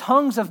 the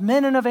tongues of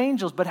men and of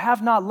angels, but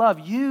have not love.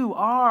 You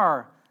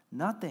are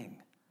nothing.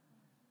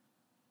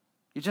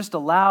 You're just a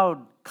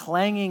loud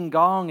clanging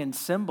gong and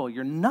cymbal.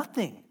 You're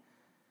nothing.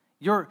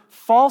 Your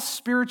false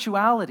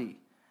spirituality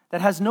that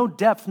has no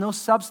depth, no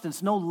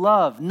substance, no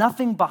love,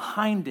 nothing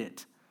behind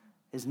it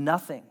is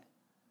nothing.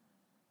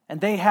 And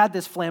they had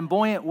this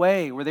flamboyant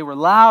way where they were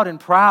loud and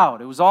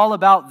proud. It was all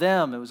about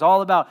them. It was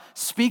all about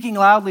speaking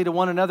loudly to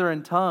one another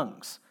in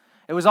tongues.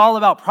 It was all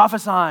about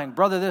prophesying,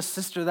 brother this,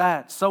 sister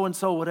that,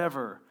 so-and-so,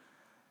 whatever.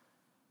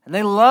 And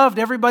they loved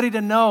everybody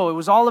to know. It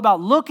was all about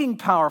looking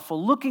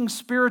powerful, looking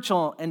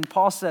spiritual. And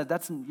Paul said,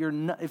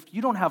 if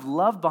you don't have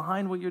love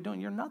behind what you're doing,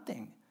 you're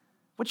nothing.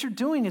 What you're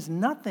doing is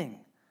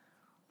nothing.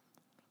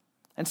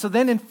 And so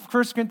then in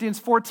 1 Corinthians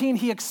 14,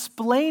 he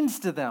explains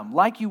to them,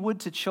 like you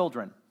would to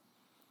children.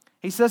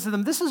 He says to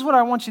them, this is what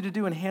I want you to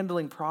do in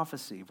handling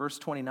prophecy. Verse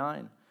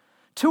 29,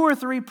 2 or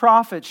 3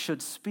 prophets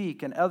should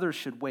speak, and others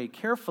should weigh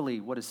carefully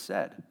what is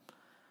said.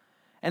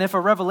 And if a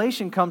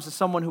revelation comes to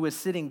someone who is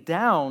sitting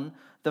down,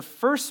 the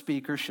first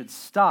speaker should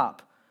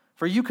stop.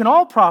 For you can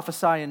all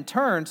prophesy in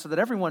turn so that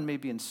everyone may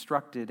be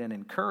instructed and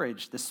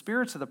encouraged. The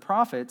spirits of the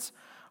prophets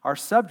are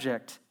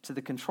subject to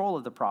the control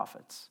of the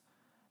prophets.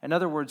 In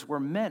other words, we're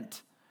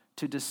meant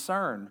to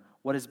discern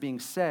what is being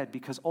said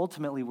because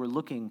ultimately we're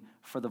looking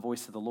for the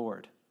voice of the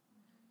Lord.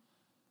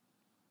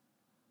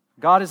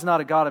 God is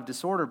not a God of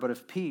disorder, but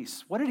of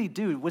peace. What did he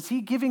do? Was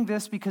he giving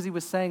this because he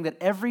was saying that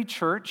every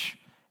church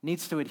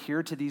needs to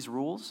adhere to these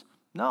rules?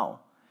 No.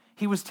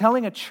 He was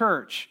telling a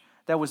church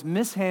that was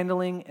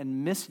mishandling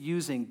and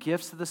misusing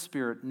gifts of the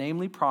Spirit,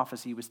 namely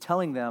prophecy. He was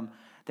telling them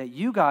that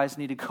you guys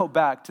need to go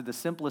back to the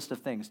simplest of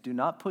things. Do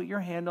not put your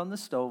hand on the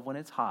stove when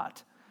it's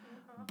hot.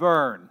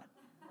 Burn.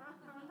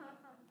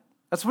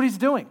 That's what he's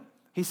doing.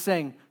 He's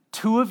saying,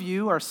 2 of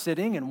you are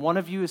sitting and 1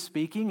 of you is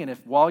speaking, and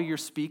if while you're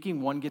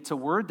speaking, 1 gets a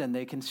word, then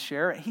they can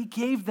share it. He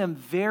gave them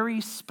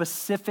very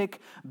specific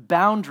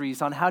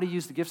boundaries on how to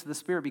use the gifts of the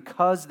Spirit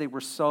because they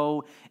were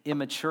so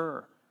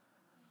immature.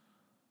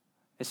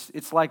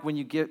 It's like when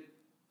you get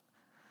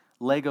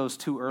Legos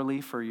too early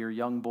for your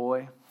young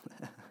boy.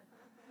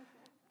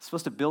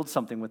 Supposed to build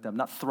something with them,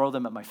 not throw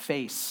them at my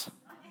face.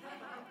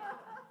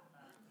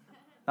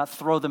 Not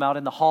throw them out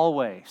in the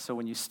hallway, so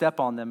when you step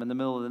on them in the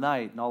middle of the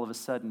night, and all of a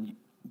sudden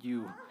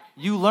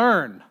you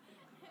learn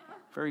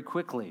very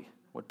quickly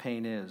what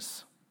pain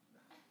is.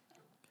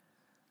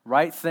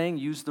 Right thing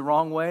used the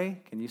wrong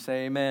way, can you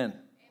say amen?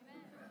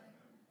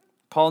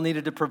 Paul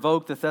needed to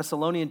provoke the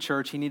Thessalonian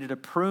church. He needed to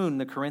prune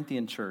the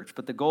Corinthian church.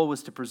 But the goal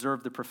was to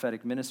preserve the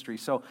prophetic ministry.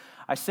 So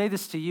I say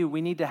this to you, we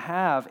need to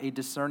have a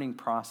discerning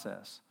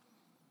process.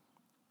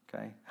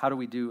 Okay? How do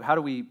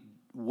we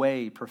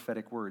weigh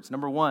prophetic words?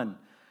 Number one,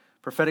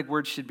 prophetic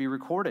words should be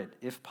recorded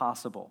if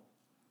possible.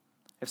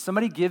 If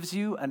somebody gives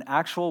you an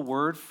actual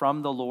word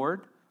from the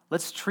Lord,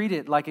 let's treat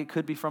it like it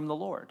could be from the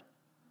Lord.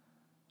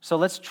 So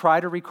let's try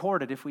to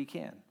record it if we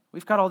can.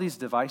 We've got all these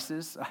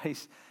devices.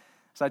 As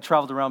I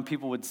traveled around,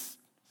 people would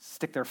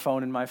stick their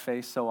phone in my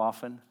face so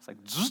often. It's like,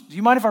 do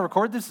you mind if I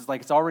record this? It's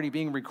like it's already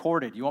being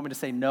recorded. You want me to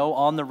say no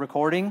on the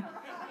recording?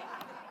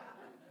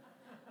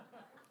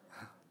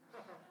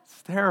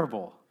 It's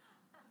terrible.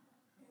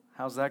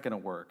 How's that going to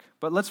work?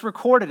 But let's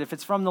record it. If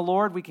it's from the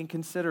Lord, we can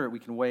consider it. We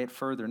can weigh it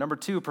further. Number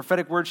two,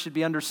 prophetic words should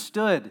be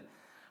understood.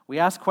 We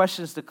ask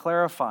questions to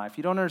clarify. If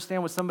you don't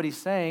understand what somebody's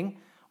saying,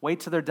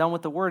 wait till they're done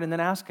with the word and then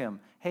ask them,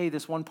 hey,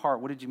 this one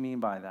part, what did you mean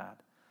by that?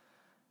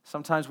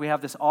 Sometimes we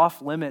have this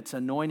off-limits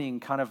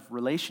anointing kind of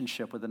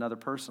relationship with another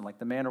person, like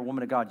the man or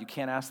woman of God. You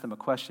can't ask them a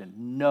question.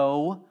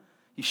 No,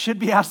 you should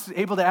be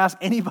able to ask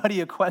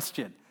anybody a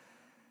question.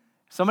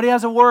 If somebody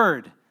has a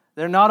word,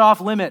 they're not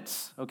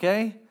off-limits,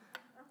 okay?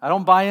 I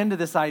don't buy into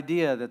this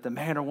idea that the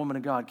man or woman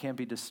of God can't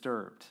be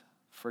disturbed.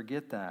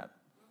 Forget that.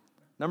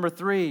 Number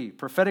three,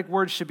 prophetic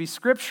words should be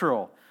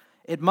scriptural.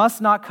 It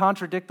must not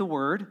contradict the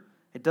word.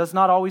 It does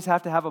not always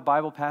have to have a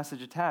Bible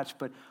passage attached,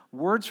 but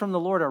words from the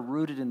Lord are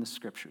rooted in the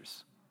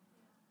Scriptures.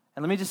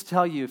 And let me just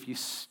tell you, if you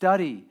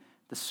study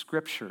the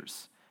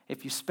Scriptures,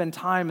 if you spend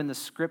time in the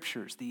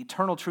Scriptures, the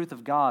eternal truth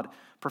of God,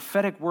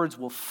 prophetic words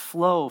will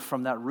flow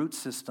from that root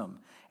system.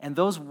 And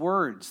those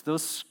words,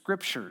 those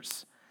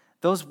Scriptures,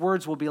 those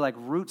words will be like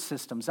root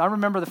systems. I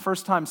remember the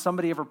first time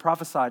somebody ever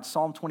prophesied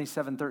Psalm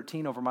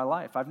 27:13 over my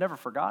life. I've never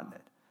forgotten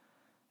it.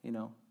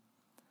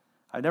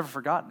 I've never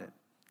forgotten it.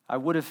 I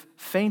would have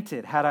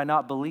fainted had I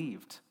not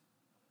believed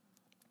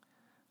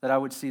that I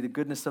would see the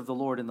goodness of the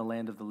Lord in the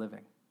land of the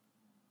living.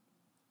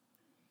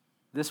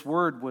 This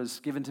word was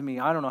given to me,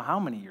 I don't know how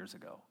many years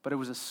ago, but it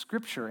was a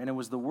scripture, and it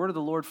was the word of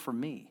the Lord for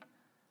me.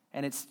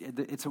 And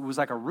it was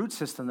like a root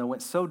system that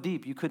went so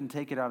deep you couldn't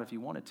take it out if you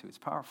wanted to. It's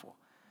powerful.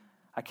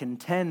 I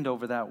contend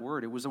over that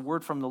word. It was a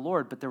word from the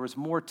Lord, but there was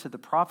more to the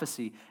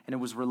prophecy, and it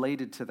was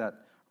related to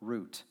that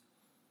root.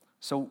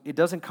 So it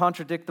doesn't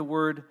contradict the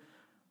word,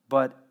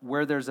 but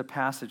where there's a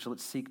passage,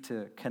 let's seek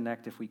to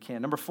connect if we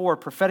can. Number four,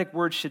 prophetic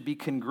words should be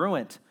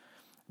congruent.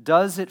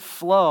 Does it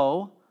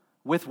flow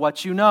with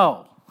what you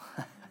know?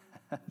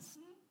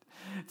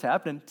 It's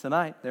happening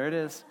tonight. There it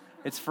is.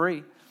 It's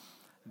free.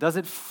 Does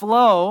it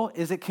flow?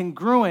 Is it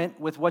congruent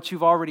with what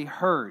you've already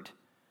heard?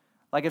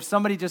 Like if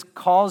somebody just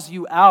calls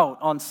you out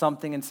on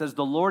something and says,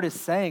 the Lord is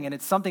saying, and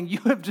it's something you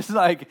have just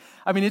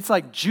it's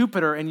like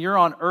Jupiter and you're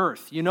on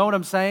earth. You know what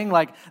I'm saying?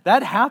 Like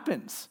that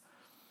happens.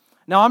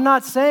 Now, I'm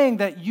not saying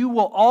that you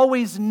will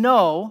always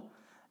know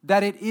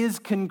that it is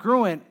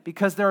congruent,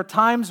 because there are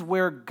times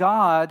where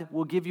God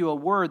will give you a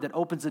word that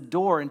opens a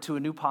door into a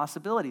new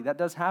possibility. That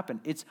does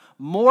happen. It's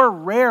more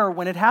rare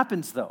when it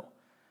happens, though.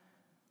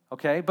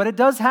 Okay? But it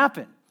does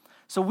happen.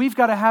 So we've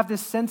got to have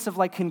this sense of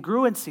like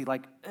congruency,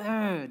 like,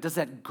 does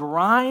that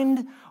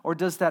grind or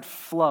does that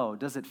flow?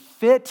 Does it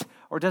fit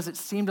or does it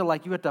seem to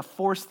like you have to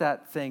force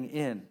that thing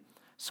in?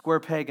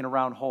 Square peg in a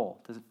round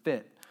hole. Does it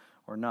fit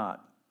or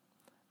not?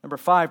 Number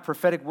five,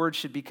 prophetic words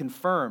should be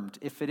confirmed.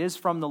 If it is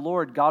from the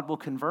Lord, God will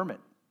confirm it.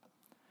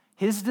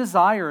 His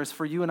desire is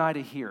for you and I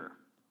to hear.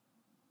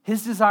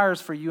 His desire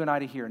is for you and I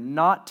to hear,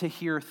 not to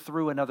hear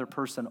through another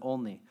person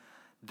only.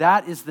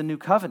 That is the new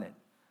covenant.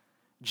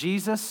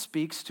 Jesus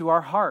speaks to our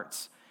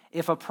hearts.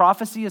 If a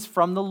prophecy is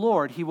from the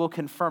Lord, he will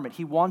confirm it.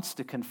 He wants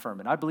to confirm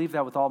it. I believe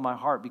that with all my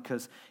heart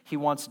because he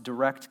wants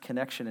direct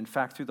connection. In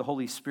fact, through the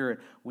Holy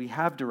Spirit, we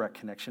have direct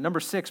connection. Number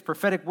six,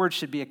 prophetic words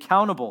should be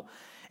accountable.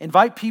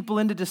 Invite people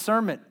into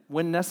discernment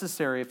when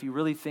necessary if you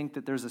really think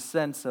that there's a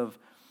sense of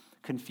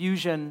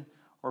confusion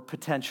or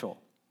potential.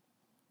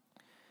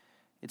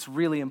 It's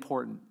really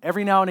important.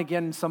 Every now and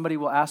again, somebody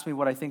will ask me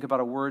what I think about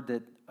a word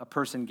that a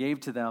person gave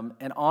to them,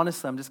 and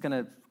honestly, I'm just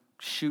going to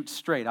shoot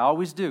straight. I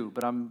always do,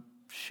 but I'm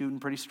shooting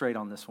pretty straight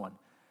on this one.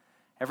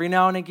 Every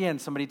now and again,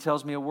 somebody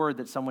tells me a word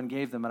that someone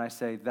gave them, and I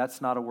say,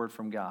 that's not a word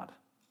from God.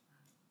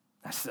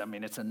 It's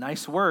a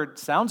nice word,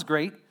 sounds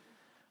great,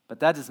 but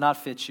that does not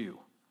fit you.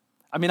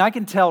 I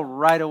can tell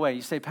right away.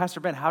 You say,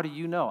 Pastor Ben, how do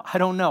you know? I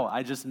don't know.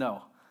 I just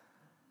know.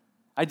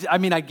 I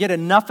get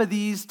enough of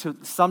these to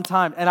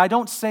sometime, and I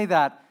don't say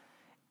that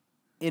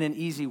in an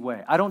easy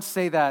way. I don't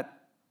say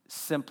that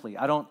simply.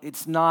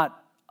 It's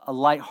not a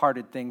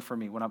lighthearted thing for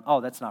me when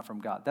that's not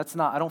from God.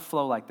 I don't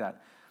flow like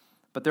that.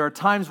 But there are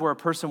times where a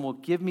person will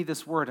give me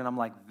this word, and I'm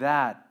like,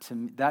 that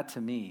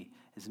to me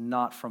is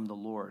not from the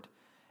Lord.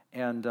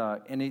 And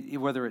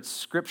whether it's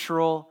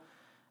scriptural,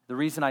 the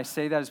reason I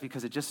say that is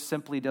because it just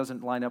simply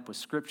doesn't line up with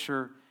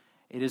Scripture.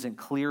 It isn't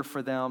clear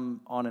for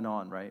them, on and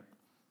on, right?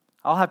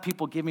 I'll have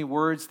people give me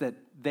words that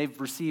they've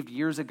received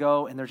years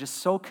ago, and they're just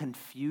so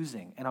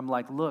confusing. And I'm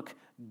like, look,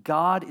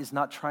 God is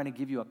not trying to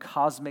give you a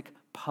cosmic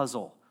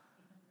puzzle.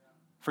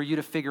 for you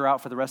to figure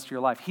out for the rest of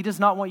your life. He does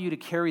not want you to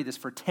carry this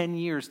for 10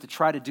 years to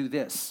try to do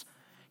this.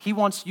 He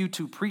wants you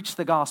to preach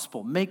the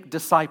gospel, make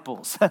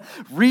disciples,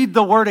 read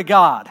the Word of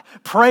God,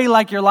 pray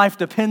like your life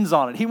depends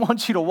on it. He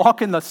wants you to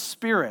walk in the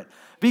Spirit,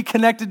 be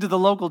connected to the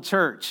local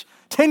church.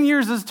 10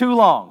 years is too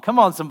long. Come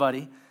on,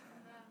 somebody.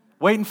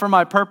 Waiting for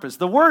my purpose.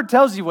 The Word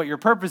tells you what your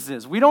purpose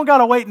is. We don't got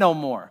to wait no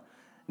more.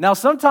 Now,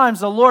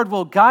 sometimes the Lord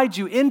will guide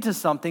you into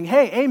something.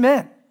 Hey,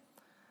 amen.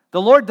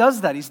 The Lord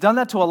does that. He's done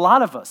that to a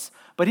lot of us.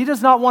 But He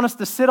does not want us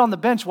to sit on the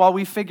bench while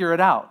we figure it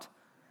out.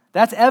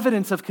 That's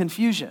evidence of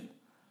confusion.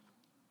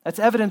 That's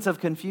evidence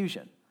of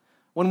confusion.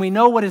 When we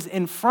know what is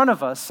in front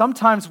of us,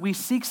 sometimes we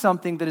seek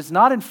something that is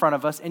not in front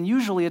of us, and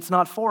usually it's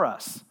not for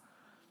us.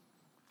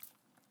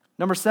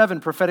 Number 7,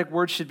 prophetic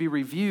words should be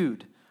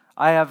reviewed.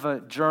 I have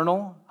a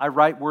journal. I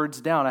write words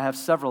down. I have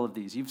several of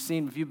these.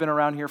 If you've been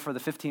around here for the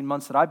 15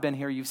 months that I've been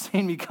here, you've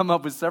seen me come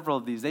up with several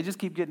of these. They just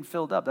keep getting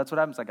filled up. That's what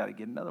happens. I got to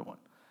get another one.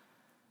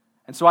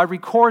 And so I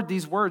record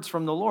these words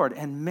from the Lord.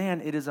 And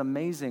man, it is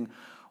amazing.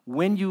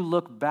 When you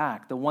look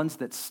back, the ones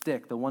that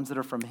stick, the ones that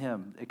are from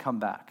Him, they come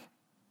back.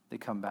 They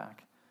come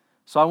back.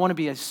 So I want to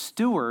be a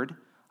steward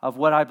of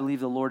what I believe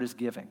the Lord is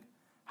giving.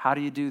 How do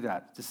you do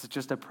that? This is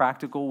just a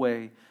practical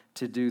way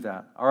to do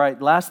that. All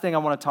right, last thing I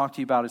want to talk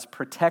to you about is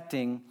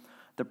protecting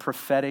the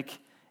prophetic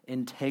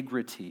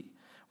integrity.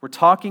 We're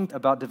talking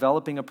about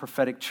developing a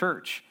prophetic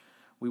church.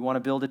 We want to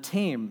build a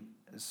team.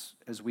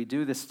 As we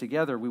do this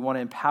together, we want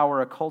to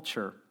empower a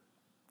culture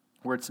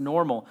where it's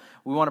normal.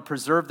 We want to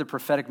preserve the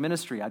prophetic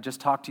ministry. I just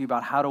talked to you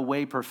about how to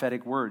weigh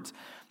prophetic words.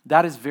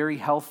 That is very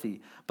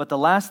healthy. But the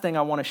last thing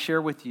I want to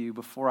share with you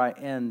before I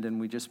end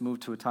and we just move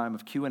to a time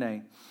of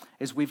Q&A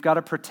is we've got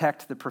to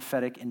protect the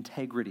prophetic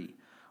integrity.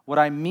 What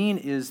I mean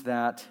is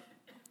that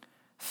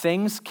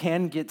things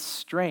can get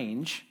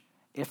strange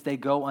if they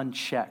go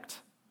unchecked.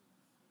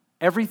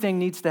 Everything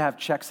needs to have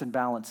checks and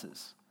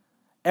balances.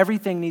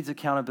 Everything needs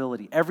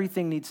accountability.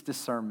 Everything needs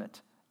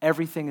discernment.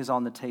 Everything is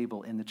on the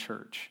table in the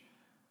church.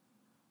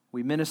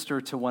 We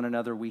minister to one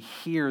another. We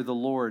hear the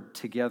Lord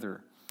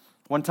together.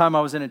 One time I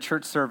was in a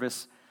church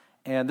service,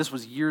 and this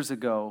was years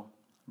ago.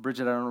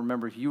 Bridget, I don't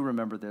remember if you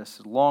remember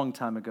this, a long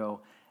time ago.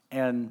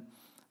 And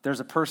there's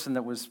a person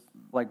that was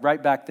like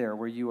right back there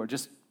where you are,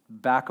 just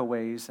back a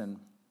ways, and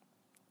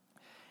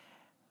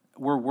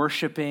we're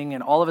worshiping,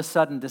 and all of a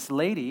sudden this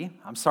lady,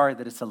 I'm sorry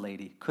that it's a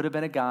lady, could have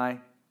been a guy,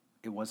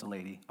 it was a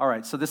lady. All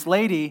right, so this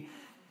lady,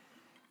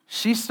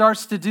 she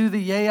starts to do the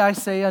yea, I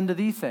say unto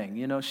thee thing.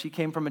 You know, she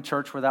came from a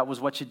church where that was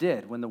what you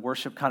did. When the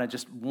worship kind of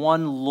just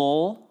one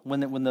lull,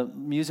 when the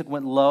music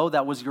went low,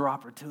 that was your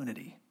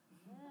opportunity.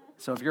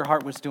 So if your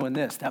heart was doing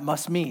this, that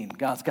must mean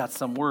God's got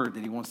some word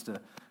that He wants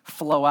to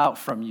flow out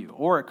from you.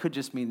 Or it could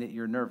just mean that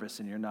you're nervous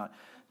and you're not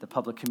the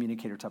public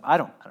communicator type. I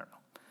don't know.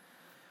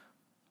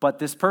 But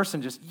this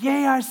person just,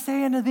 yea, I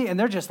say unto thee, and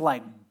they're just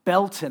like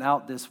belting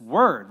out this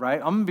word, right?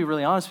 I'm going to be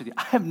really honest with you.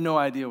 I have no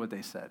idea what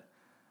they said.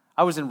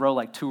 I was in row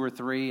like 2 or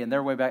 3, and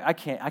they're way back. I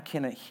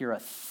cannot hear a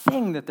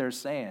thing that they're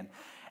saying.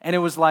 And it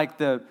was like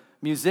the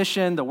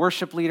musician, the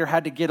worship leader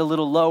had to get a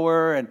little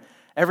lower, and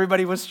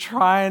everybody was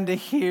trying to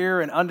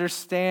hear and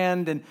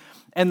understand.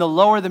 And the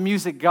lower the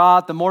music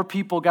got, the more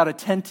people got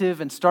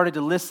attentive and started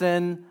to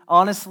listen.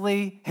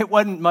 Honestly, it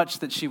wasn't much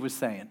that she was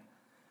saying.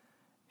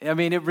 I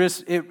mean, it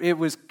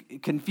was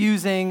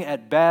confusing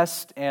at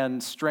best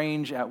and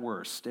strange at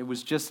worst. It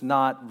was just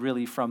not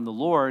really from the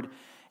Lord.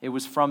 It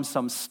was from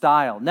some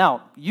style.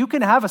 Now, you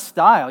can have a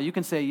style. You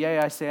can say, yea,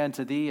 I say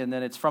unto thee, and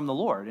then it's from the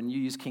Lord, and you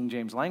use King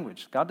James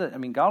language. God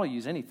will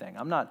use anything.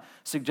 I'm not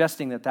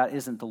suggesting that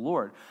isn't the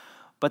Lord.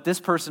 But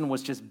this person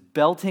was just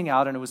belting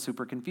out, and it was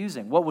super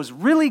confusing. What was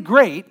really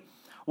great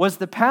was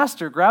the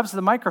pastor grabs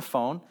the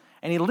microphone,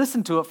 and he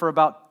listened to it for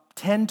about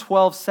 10,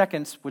 12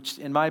 seconds, which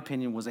in my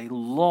opinion was a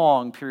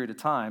long period of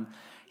time.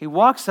 He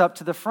walks up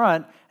to the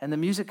front, and the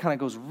music kind of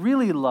goes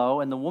really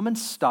low, and the woman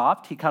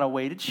stopped. He kind of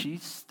waited. She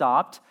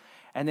stopped.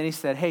 And then he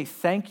said, hey,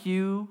 thank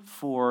you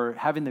for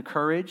having the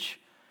courage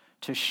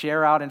to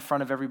share out in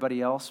front of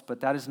everybody else,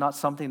 but that is not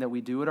something that we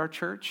do at our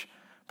church.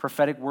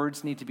 Prophetic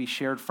words need to be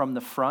shared from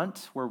the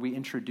front, where we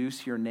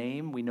introduce your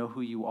name, we know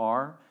who you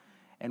are,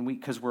 and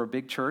because we're a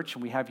big church,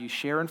 and we have you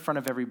share in front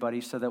of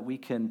everybody so that we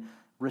can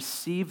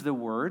receive the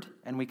word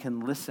and we can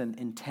listen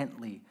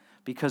intently,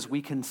 because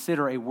we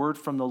consider a word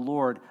from the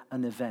Lord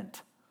an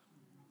event.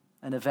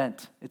 An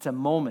event. It's a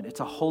moment. It's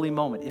a holy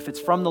moment. If it's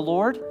from the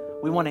Lord,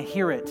 we want to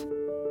hear it.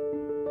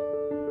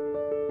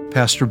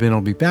 Pastor Ben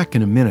will be back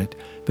in a minute,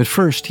 but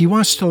first he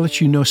wants to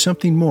let you know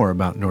something more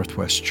about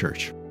Northwest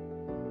Church.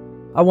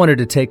 I wanted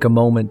to take a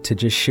moment to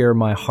just share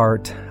my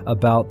heart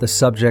about the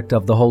subject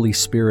of the Holy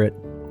Spirit.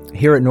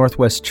 Here at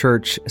Northwest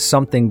Church,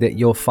 something that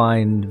you'll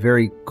find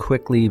very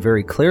quickly,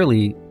 very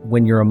clearly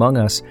when you're among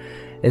us,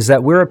 is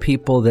that we're a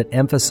people that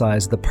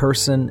emphasize the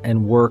person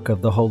and work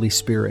of the Holy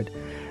Spirit.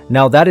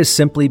 Now, that is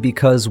simply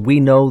because we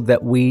know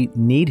that we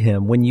need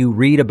Him. When you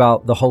read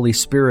about the Holy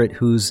Spirit,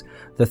 who's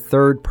the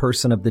third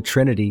person of the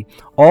Trinity,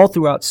 all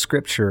throughout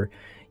Scripture,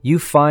 you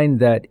find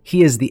that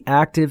He is the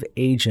active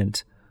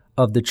agent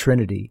of the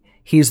Trinity.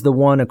 He's the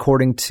one,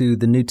 according to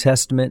the New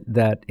Testament,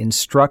 that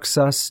instructs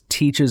us,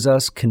 teaches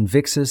us,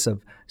 convicts us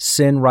of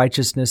sin,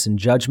 righteousness, and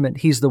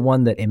judgment. He's the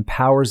one that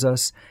empowers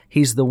us.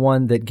 He's the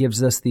one that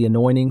gives us the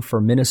anointing for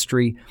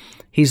ministry.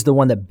 He's the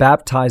one that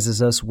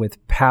baptizes us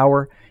with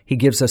power. He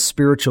gives us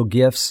spiritual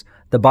gifts.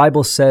 The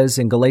Bible says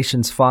in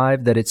Galatians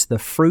 5 that it's the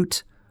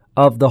fruit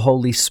of the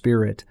Holy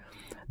Spirit.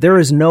 There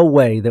is no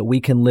way that we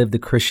can live the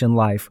Christian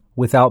life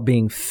without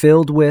being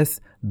filled with,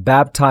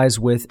 baptized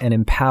with, and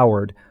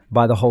empowered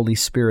by the Holy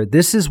Spirit.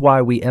 This is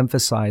why we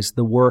emphasize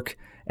the work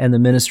and the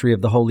ministry of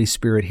the Holy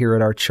Spirit here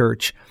at our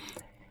church.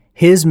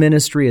 His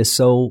ministry is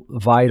so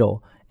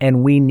vital,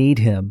 and we need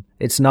him.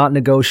 It's not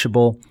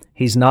negotiable.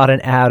 He's not an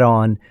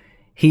add-on.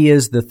 He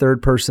is the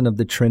third person of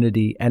the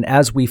Trinity. And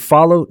as we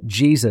follow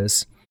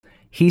Jesus,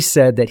 he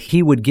said that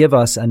he would give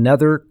us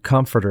another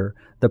comforter,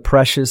 the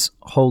precious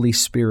Holy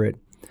Spirit.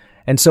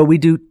 And so we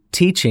do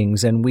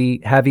teachings, and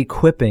we have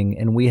equipping,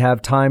 and we have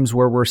times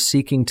where we're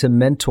seeking to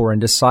mentor and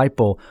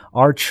disciple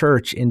our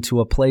church into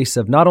a place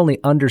of not only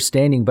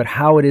understanding, but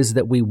how it is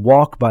that we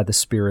walk by the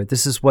Spirit.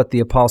 This is what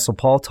the Apostle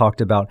Paul talked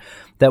about,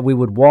 that we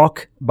would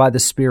walk by the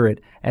Spirit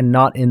and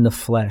not in the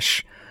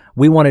flesh.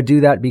 We want to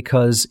do that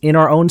because in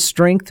our own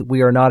strength,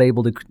 we are not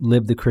able to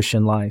live the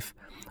Christian life.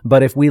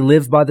 But if we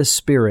live by the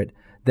Spirit,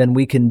 then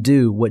we can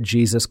do what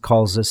Jesus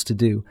calls us to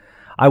do.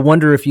 I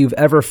wonder if you've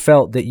ever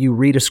felt that you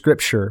read a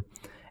scripture,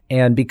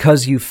 and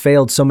because you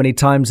failed so many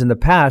times in the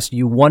past,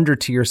 you wonder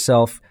to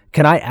yourself,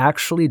 can I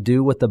actually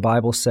do what the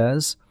Bible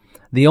says?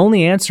 The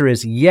only answer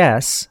is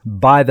yes,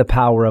 by the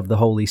power of the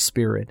Holy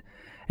Spirit.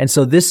 And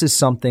so this is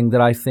something that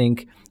I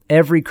think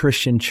every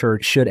Christian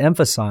church should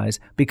emphasize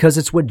because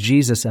it's what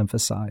Jesus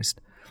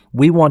emphasized.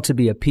 We want to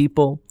be a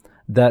people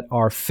that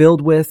are filled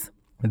with,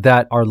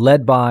 that are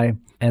led by,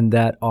 and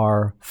that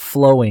are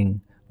flowing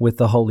with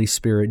the Holy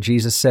Spirit.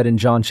 Jesus said in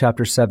John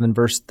chapter 7,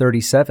 verse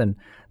 37,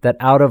 that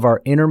out of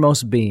our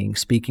innermost being,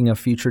 speaking of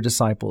future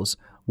disciples,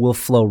 will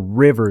flow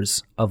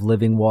rivers of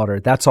living water.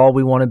 That's all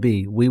we want to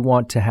be. We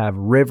want to have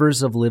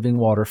rivers of living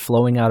water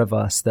flowing out of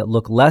us that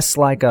look less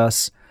like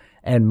us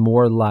and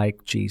more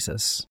like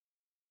Jesus.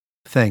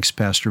 Thanks,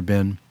 Pastor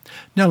Ben.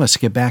 Now let's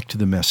get back to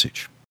the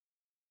message.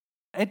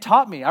 It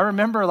taught me. I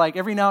remember like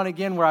every now and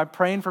again where I'm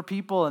praying for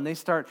people and they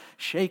start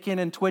shaking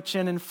and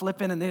twitching and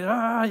flipping and they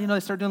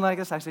start doing like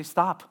this. I say,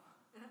 stop.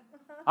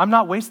 I'm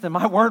not wasting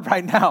my word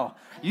right now.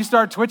 You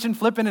start twitching,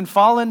 flipping, and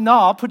falling. No,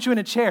 I'll put you in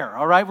a chair,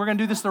 all right? We're going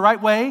to do this the right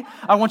way.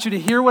 I want you to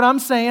hear what I'm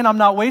saying. I'm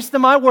not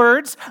wasting my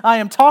words. I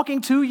am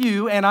talking to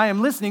you, and I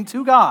am listening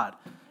to God.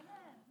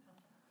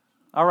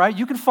 All right?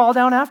 You can fall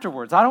down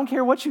afterwards. I don't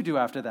care what you do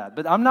after that,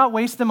 but I'm not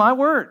wasting my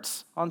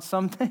words on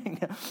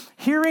something.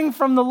 Hearing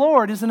from the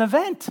Lord is an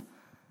event.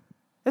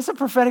 It's a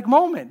prophetic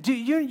moment. Do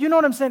you know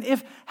what I'm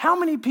saying? How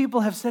many people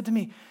have said to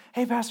me,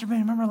 hey, Pastor Ben,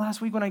 remember last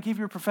week when I gave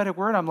you a prophetic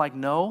word? I'm like,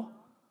 no.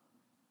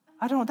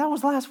 I don't. That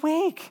was last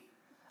week.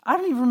 I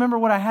don't even remember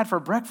what I had for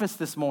breakfast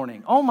this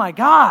morning. Oh my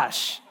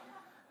gosh.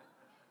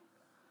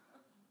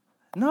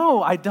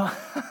 No, I don't.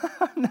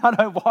 I'm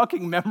not a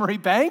walking memory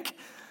bank.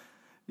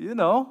 You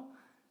know,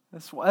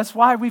 that's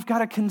why we've got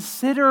to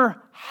consider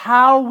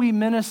how we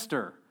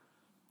minister.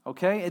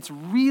 Okay? It's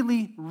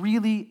really,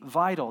 really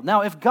vital.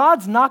 Now, if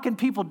God's knocking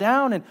people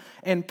down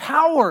and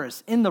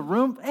powers in the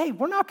room, hey,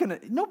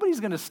 nobody's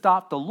going to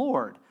stop the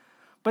Lord.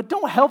 But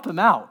don't help him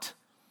out.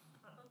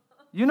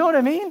 You know what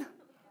I mean?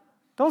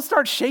 Don't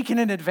start shaking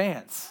in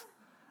advance.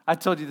 I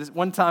told you this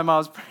one time I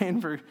was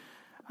praying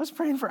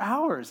for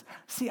hours.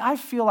 See, I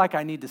feel like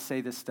I need to say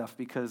this stuff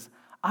because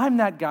I'm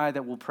that guy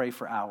that will pray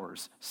for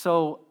hours.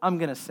 So I'm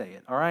going to say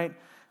it, all right?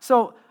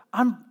 So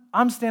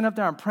I'm standing up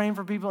there, I'm praying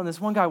for people, and this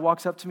one guy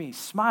walks up to me, he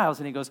smiles,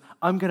 and he goes,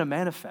 I'm going to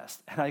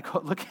manifest. And I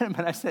go, look at him,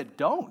 and I said,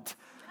 don't.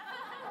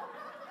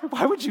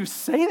 Why would you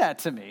say that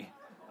to me?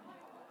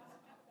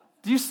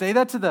 Do you say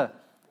that to the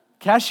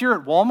cashier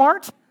at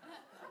Walmart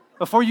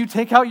before you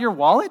take out your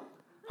wallet?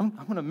 I'm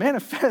going to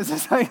manifest.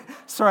 It's like,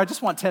 sir, I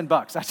just want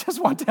 $10. I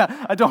just want that.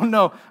 I don't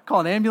know.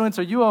 Call an ambulance.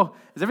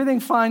 Is everything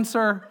fine,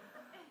 sir?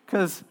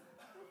 Because,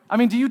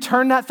 do you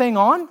turn that thing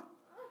on?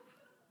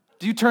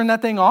 Do you turn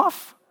that thing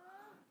off?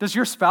 Does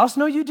your spouse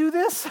know you do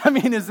this?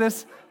 Is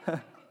this?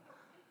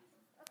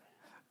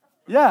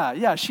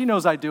 Yeah, she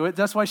knows I do it.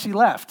 That's why she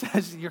left.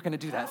 You're going to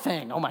do that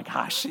thing. Oh my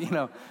gosh,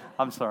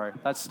 I'm sorry.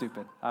 That's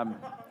stupid. I'm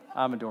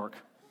a dork.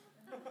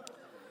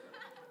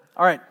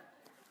 All right.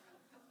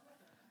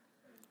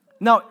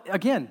 Now,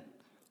 again,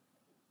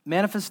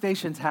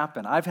 manifestations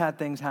happen. I've had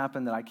things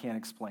happen that I can't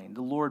explain.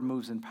 The Lord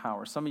moves in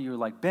power. Some of you are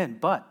like, Ben,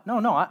 but.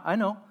 No, I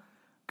know.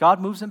 God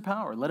moves in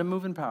power. Let him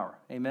move in power.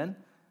 Amen?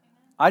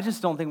 I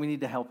just don't think we need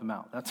to help him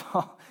out. That's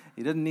all.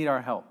 He doesn't need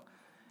our help.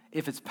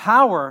 If it's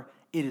power,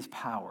 it is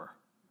power.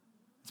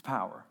 It's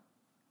power.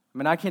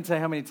 I can't tell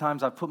you how many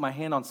times I've put my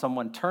hand on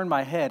someone, turned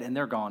my head, and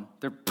they're gone.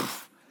 They're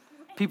poof.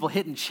 People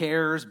hitting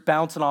chairs,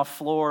 bouncing off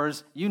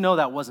floors. You know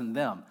that wasn't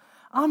them.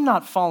 I'm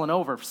not falling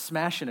over,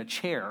 smashing a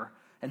chair,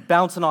 and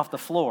bouncing off the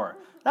floor.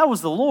 That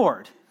was the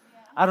Lord.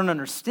 I don't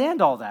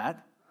understand all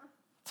that,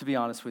 to be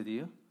honest with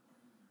you.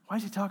 Why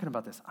is he talking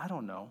about this? I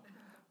don't know.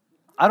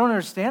 I don't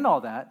understand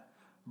all that.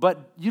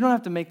 But you don't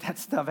have to make that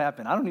stuff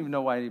happen. I don't even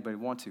know why anybody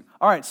would want to.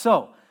 All right,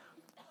 so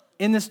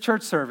in this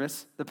church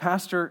service, the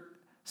pastor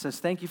says,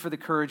 thank you for the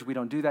courage. We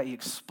don't do that. He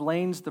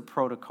explains the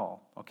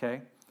protocol,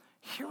 okay?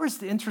 Here was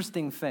the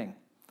interesting thing.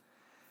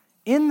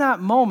 In that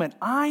moment,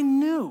 I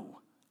knew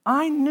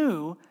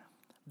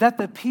that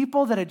the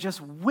people that had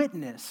just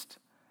witnessed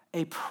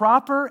a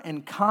proper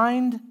and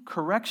kind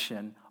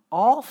correction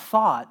all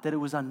thought that it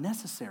was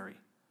unnecessary.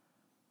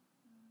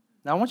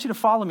 Now, I want you to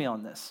follow me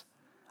on this.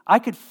 I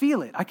could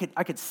feel it. I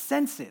could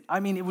sense it. I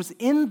mean, it was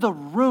in the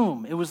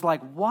room. It was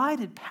like, why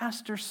did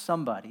Pastor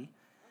somebody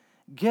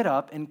get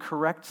up and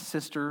correct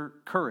Sister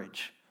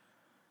Courage?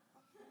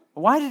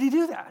 Why did he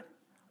do that?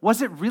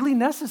 Was it really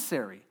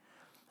necessary?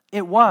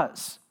 It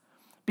was.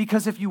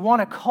 Because if you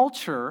want a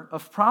culture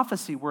of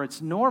prophecy where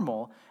it's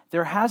normal,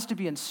 there has to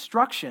be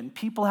instruction.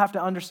 People have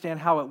to understand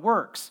how it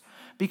works.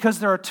 Because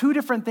there are two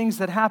different things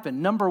that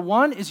happen. Number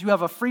one is you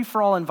have a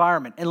free-for-all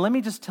environment. And let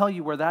me just tell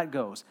you where that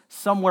goes.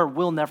 Somewhere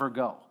we'll never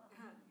go.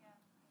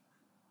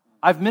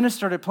 I've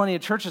ministered at plenty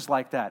of churches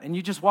like that. And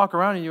you just walk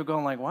around and you're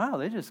going like, wow,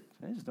 they just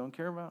don't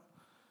care about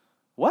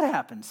what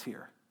happens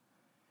here.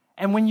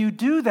 And when you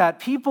do that,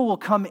 people will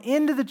come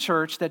into the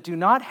church that do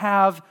not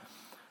have,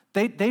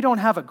 they don't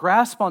have a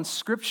grasp on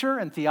Scripture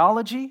and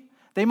theology.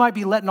 They might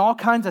be letting all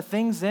kinds of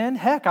things in.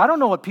 Heck, I don't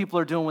know what people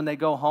are doing when they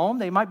go home.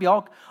 They might be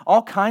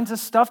all kinds of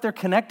stuff they're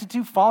connected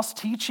to, false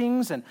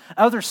teachings and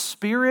other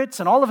spirits.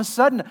 And all of a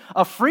sudden,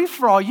 a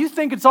free-for-all, you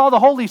think it's all the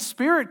Holy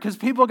Spirit because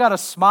people got a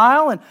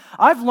smile. And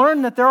I've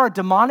learned that there are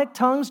demonic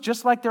tongues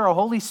just like there are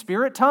Holy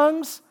Spirit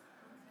tongues.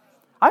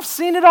 I've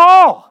seen it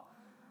all.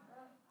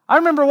 I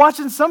remember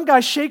watching some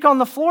guy shake on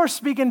the floor,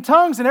 speak in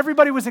tongues, and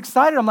everybody was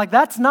excited. I'm like,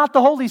 that's not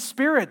the Holy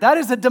Spirit. That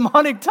is a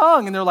demonic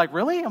tongue. And they're like,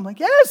 really? I'm like,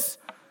 yes.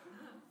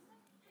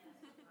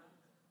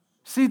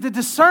 See, the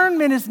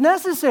discernment is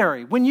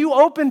necessary. When you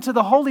open to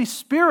the Holy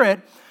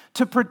Spirit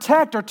to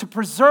protect or to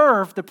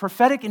preserve the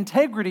prophetic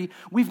integrity,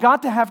 we've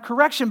got to have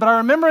correction. But I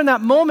remember in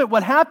that moment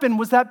what happened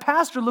was that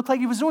pastor looked like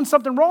he was doing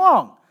something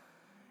wrong.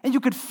 And you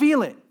could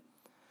feel it.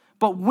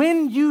 But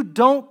when you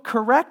don't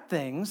correct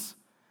things,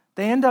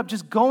 they end up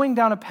just going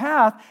down a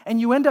path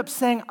and you end up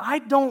saying, I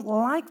don't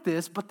like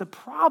this. But the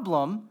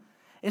problem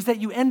is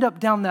that you end up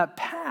down that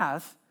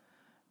path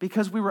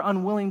because we were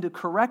unwilling to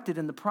correct it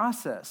in the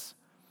process.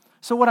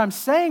 So what I'm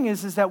saying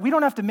is that we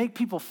don't have to make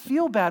people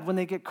feel bad when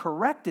they get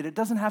corrected. It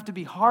doesn't have to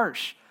be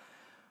harsh,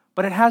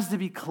 but it has to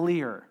be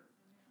clear.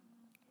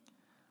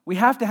 We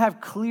have to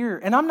have clear,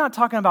 and I'm not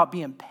talking about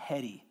being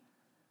petty.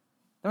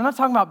 I'm not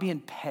talking about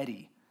being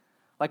petty.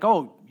 Like,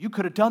 oh, you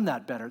could have done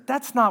that better.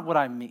 That's not what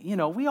I mean. You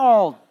know, we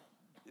all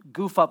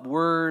goof up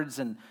words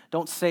and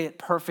don't say it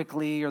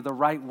perfectly or the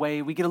right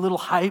way. We get a little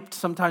hyped.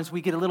 Sometimes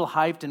we get a little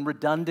hyped and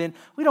redundant.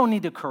 We don't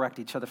need to correct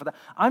each other for that.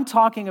 I'm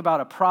talking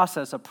about a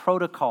process, a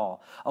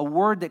protocol, a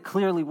word that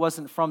clearly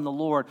wasn't from the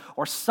Lord,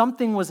 or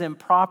something was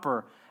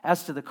improper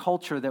as to the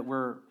culture that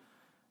we're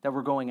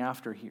going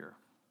after here.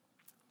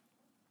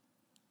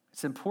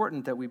 It's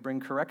important that we bring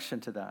correction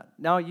to that.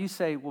 Now you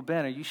say, well,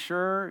 Ben, are you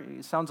sure?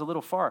 It sounds a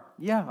little far.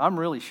 Yeah, I'm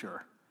really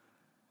sure.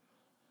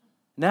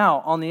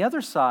 Now, on the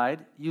other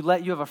side, you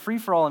have a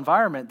free-for-all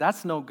environment,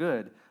 that's no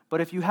good.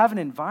 But if you have an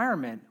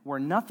environment where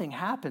nothing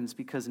happens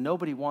because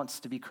nobody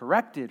wants to be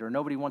corrected or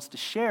nobody wants to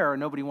share or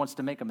nobody wants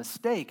to make a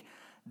mistake,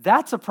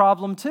 that's a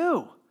problem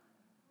too.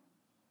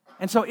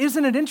 And so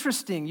isn't it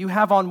interesting? You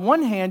have on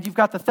one hand, you've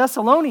got the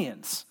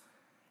Thessalonians,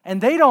 and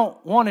they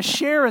don't want to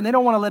share and they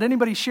don't want to let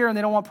anybody share and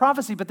they don't want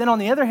prophecy. But then on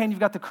the other hand, you've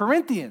got the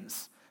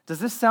Corinthians. Does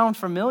this sound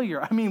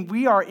familiar? I mean,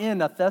 we are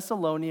in a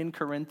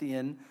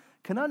Thessalonian-Corinthian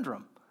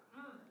conundrum.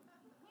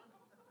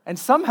 And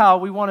somehow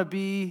we want to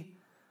be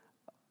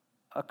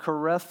a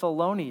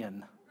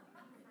Corintholonian.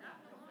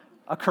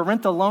 A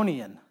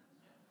Corintholonian.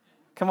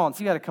 Come on,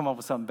 so you got to come up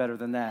with something better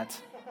than that.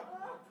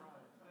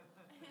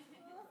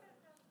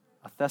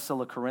 A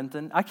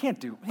Thessalocorinthian. I can't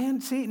do,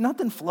 man, see,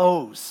 nothing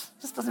flows.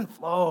 It just doesn't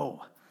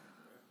flow.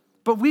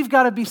 But we've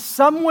got to be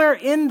somewhere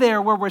in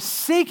there where we're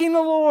seeking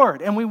the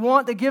Lord and we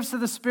want the gifts of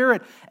the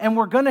Spirit and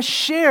we're going to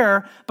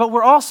share, but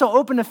we're also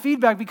open to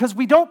feedback because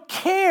we don't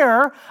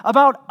care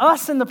about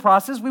us in the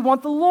process. We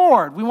want the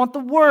Lord. We want the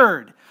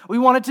Word. We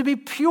want it to be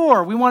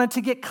pure. We want it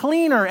to get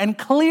cleaner and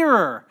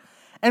clearer.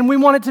 And we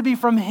want it to be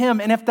from Him.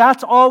 And if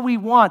that's all we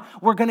want,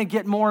 we're going to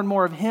get more and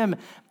more of Him.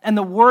 And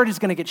the Word is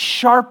going to get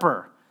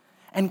sharper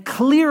and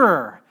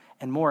clearer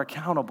and more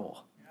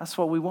accountable. That's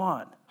what we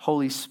want.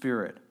 Holy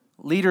Spirit.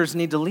 Leaders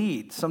need to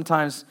lead.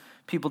 Sometimes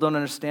people don't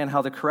understand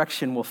how the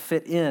correction will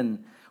fit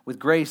in with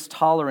grace,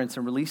 tolerance,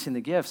 and releasing the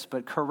gifts.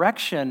 But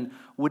correction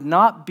would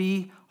not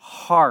be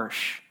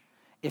harsh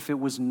if it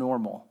was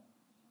normal.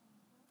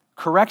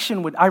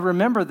 I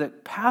remember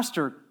that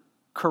pastor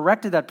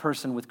corrected that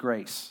person with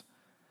grace.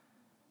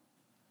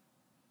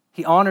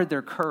 He honored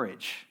their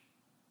courage.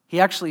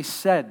 He actually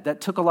said, that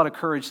took a lot of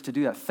courage to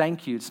do that.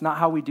 Thank you. It's not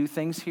how we do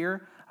things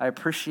here. I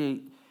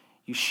appreciate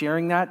you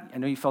sharing that. I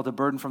know you felt a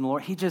burden from the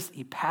Lord. He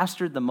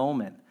pastored the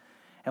moment.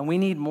 And we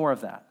need more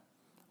of that.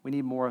 We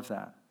need more of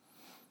that.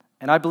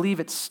 And I believe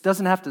it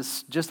doesn't have to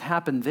just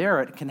happen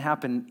there. It can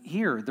happen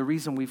here. The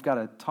reason we've got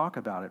to talk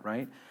about it,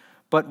 right?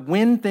 But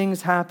when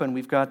things happen,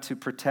 we've got to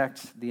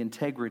protect the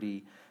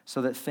integrity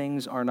so that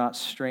things are not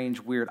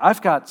strange, weird.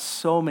 I've got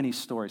so many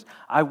stories.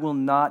 I will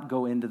not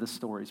go into the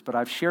stories, but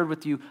I've shared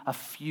with you a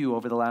few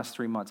over the last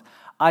 3 months.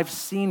 I've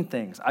seen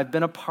things. I've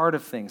been a part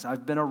of things.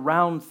 I've been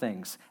around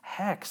things.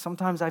 Heck,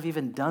 sometimes I've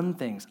even done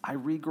things I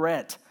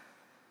regret.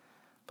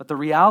 But the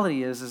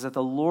reality is that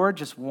the Lord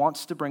just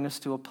wants to bring us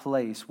to a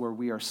place where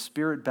we are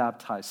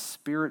Spirit-baptized,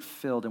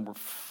 Spirit-filled, and we're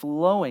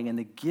flowing, and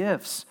the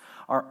gifts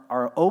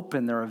are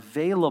open, they're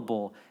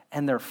available,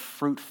 and they're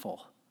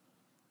fruitful.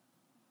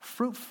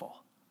 Fruitful.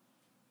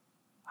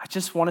 I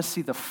just want to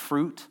see the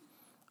fruit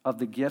of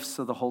the gifts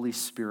of the Holy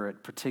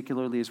Spirit,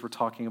 particularly as we're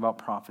talking about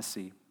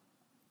prophecy.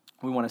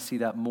 We want to see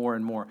that more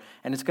and more.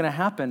 And it's going to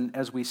happen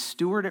as we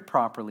steward it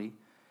properly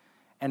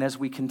and as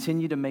we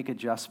continue to make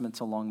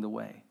adjustments along the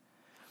way.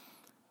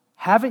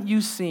 Haven't you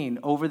seen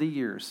over the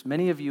years,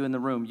 many of you in the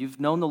room, you've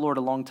known the Lord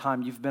a long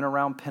time, you've been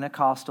around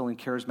Pentecostal and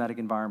charismatic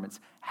environments.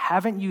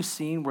 Haven't you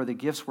seen where the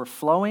gifts were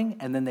flowing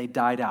and then they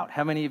died out?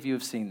 How many of you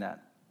have seen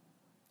that?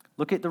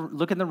 Look in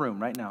the room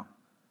right now.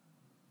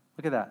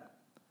 Look at that.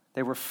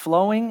 They were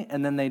flowing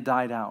and then they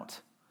died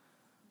out.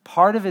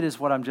 Part of it is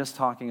what I'm just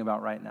talking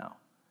about right now.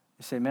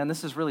 You say, man,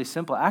 this is really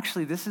simple.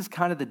 Actually, this is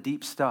kind of the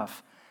deep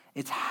stuff.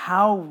 It's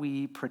how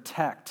we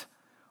protect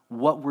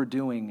what we're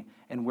doing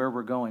and where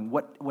we're going.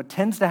 What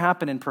tends to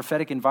happen in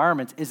prophetic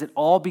environments is it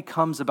all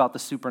becomes about the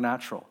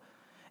supernatural.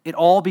 It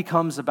all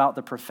becomes about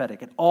the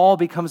prophetic. It all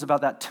becomes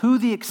about that to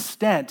the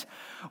extent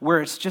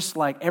where it's just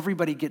like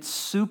everybody gets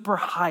super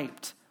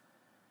hyped.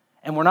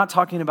 And we're not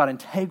talking about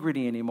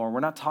integrity anymore.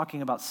 We're not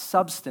talking about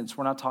substance.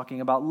 We're not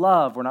talking about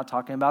love. We're not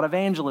talking about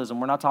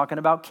evangelism. We're not talking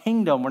about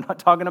kingdom. We're not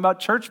talking about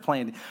church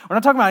planting. We're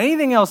not talking about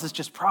anything else. It's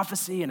just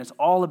prophecy, and it's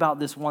all about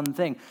this one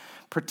thing.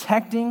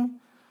 Protecting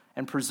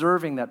and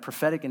preserving that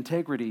prophetic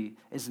integrity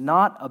is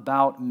not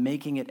about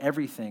making it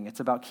everything. It's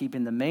about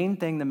keeping the main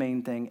thing,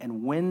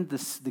 and when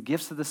the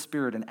gifts of the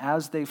Spirit, and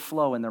as they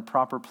flow in their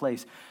proper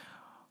place,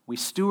 we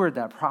steward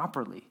that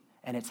properly,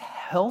 and it's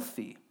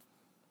healthy.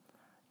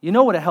 You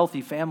know what a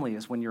healthy family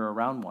is when you're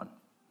around one,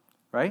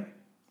 right?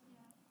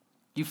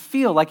 You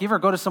feel like, you ever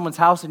go to someone's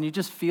house and you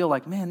just feel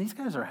like, man, these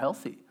guys are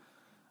healthy.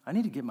 I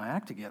need to get my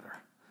act together.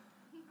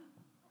 I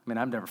mean,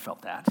 I've never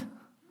felt that.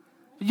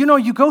 You know,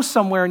 you go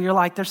somewhere and you're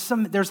like,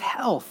 there's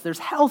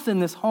health in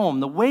this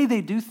home. The way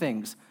they do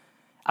things,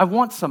 I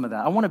want some of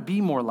that. I want to be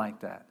more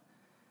like that.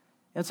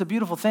 It's a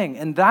beautiful thing,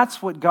 and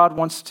that's what God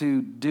wants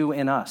to do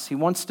in us. He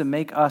wants to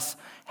make us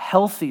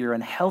healthier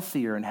and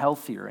healthier and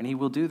healthier, and He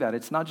will do that.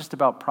 It's not just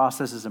about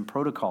processes and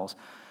protocols,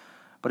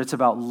 but it's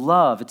about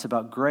love, it's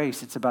about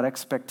grace, it's about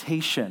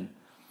expectation,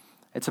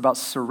 it's about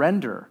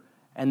surrender,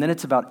 and then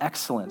it's about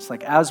excellence.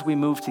 Like as we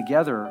move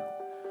together,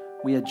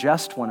 we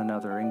adjust one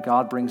another, and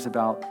God brings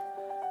about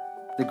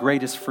the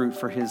greatest fruit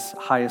for His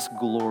highest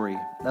glory.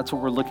 That's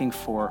what we're looking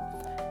for.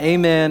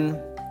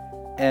 Amen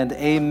and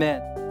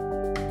amen.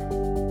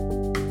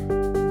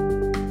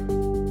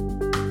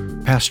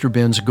 Pastor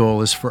Ben's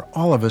goal is for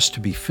all of us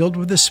to be filled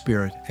with the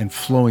Spirit and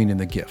flowing in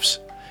the gifts.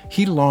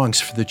 He longs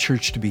for the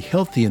church to be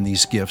healthy in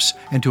these gifts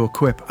and to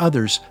equip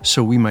others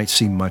so we might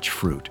see much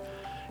fruit.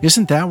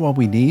 Isn't that what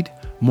we need?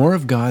 More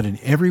of God in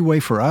every way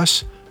for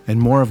us and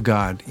more of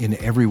God in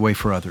every way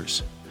for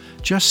others.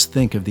 Just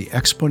think of the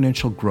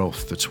exponential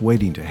growth that's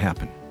waiting to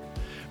happen.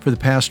 For the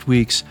past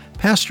weeks,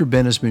 Pastor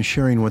Ben has been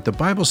sharing what the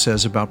Bible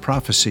says about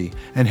prophecy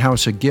and how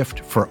it's a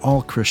gift for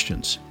all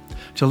Christians.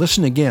 To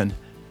listen again,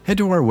 head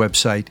to our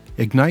website,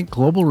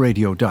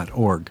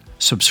 igniteglobalradio.org,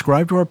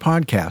 subscribe to our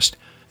podcast,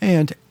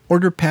 and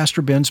order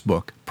Pastor Ben's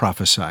book,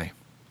 Prophesy.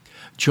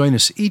 Join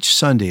us each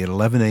Sunday at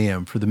 11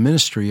 a.m. for the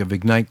ministry of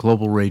Ignite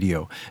Global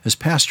Radio as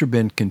Pastor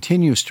Ben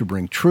continues to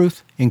bring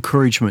truth,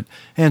 encouragement,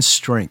 and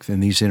strength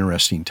in these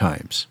interesting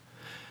times.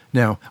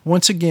 Now,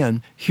 once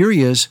again, here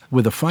he is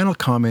with a final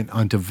comment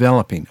on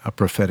developing a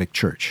prophetic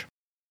church.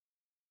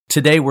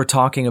 Today we're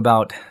talking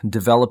about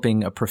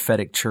developing a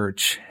prophetic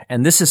church,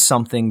 and this is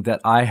something that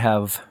I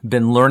have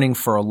been learning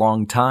for a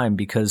long time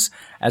because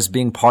as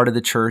being part of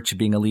the church,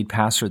 being a lead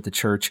pastor at the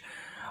church,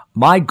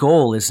 my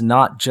goal is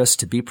not just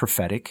to be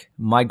prophetic.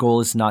 My goal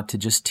is not to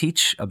just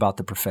teach about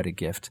the prophetic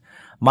gift.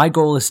 My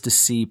goal is to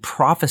see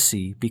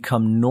prophecy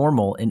become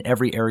normal in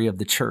every area of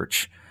the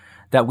church,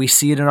 that we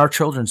see it in our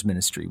children's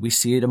ministry, we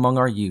see it among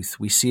our youth,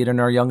 we see it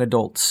in our young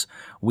adults,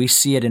 we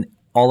see it in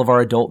all of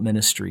our adult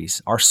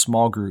ministries, our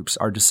small groups,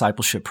 our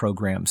discipleship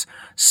programs,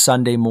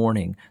 Sunday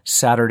morning,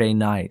 Saturday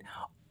night.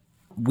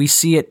 We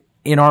see it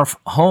in our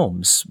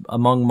homes,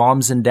 among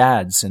moms and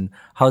dads and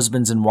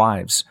husbands and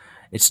wives.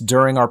 It's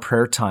during our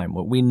prayer time.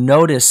 We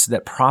notice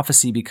that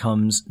prophecy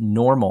becomes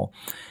normal.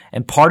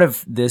 And part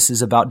of this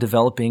is about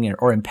developing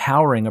or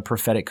empowering a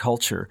prophetic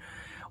culture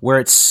where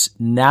it's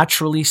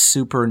naturally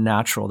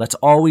supernatural. That's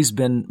always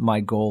been my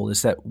goal,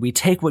 is that we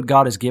take what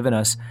God has given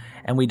us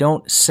and we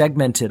don't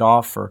segment it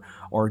off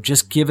or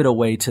just give it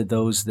away to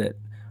those that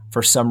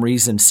for some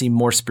reason seem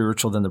more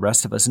spiritual than the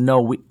rest of us.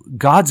 No,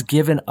 God's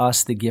given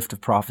us the gift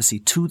of prophecy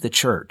to the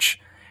church.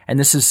 And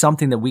this is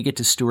something that we get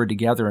to steward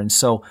together. And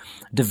so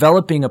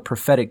developing a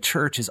prophetic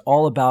church is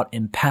all about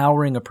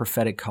empowering a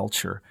prophetic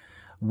culture.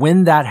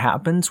 When that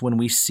happens, when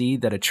we see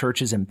that a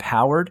church is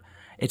empowered,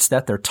 it's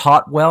that they're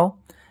taught well,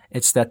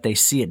 it's that they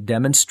see it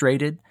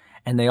demonstrated,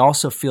 and they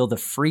also feel the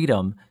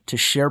freedom to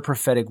share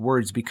prophetic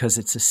words because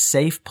it's a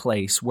safe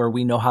place where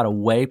we know how to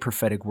weigh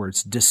prophetic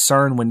words,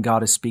 discern when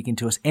God is speaking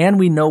to us, and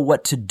we know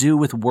what to do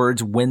with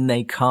words when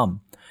they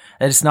come.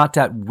 And it's not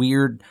that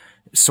weird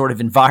sort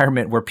of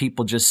environment where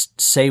people just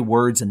say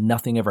words and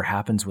nothing ever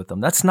happens with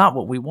them. That's not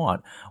what we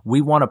want.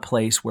 We want a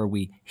place where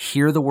we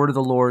hear the word of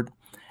the Lord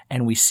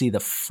and we see the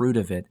fruit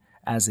of it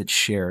as it's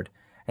shared.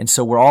 And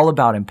so we're all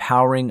about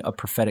empowering a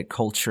prophetic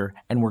culture,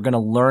 and we're going to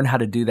learn how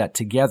to do that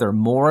together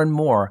more and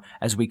more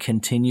as we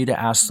continue to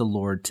ask the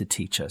Lord to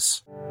teach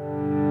us.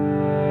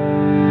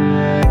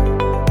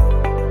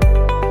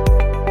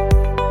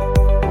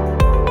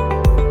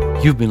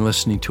 You've been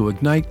listening to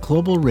Ignite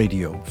Global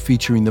Radio,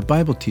 featuring the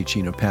Bible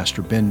teaching of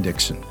Pastor Ben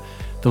Dixon,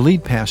 the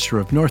lead pastor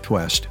of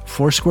Northwest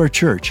Foursquare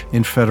Church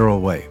in Federal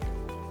Way.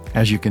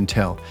 As you can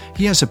tell,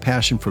 he has a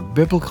passion for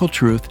biblical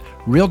truth,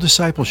 real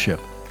discipleship,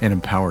 and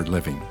empowered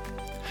living.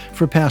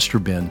 For Pastor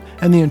Ben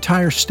and the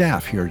entire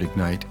staff here at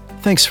Ignite,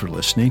 thanks for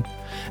listening,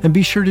 and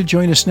be sure to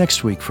join us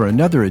next week for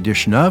another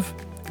edition of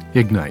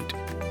Ignite.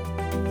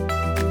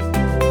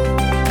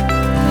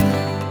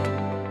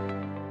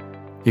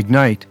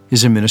 Ignite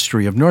is a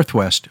ministry of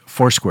Northwest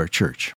Foursquare Church.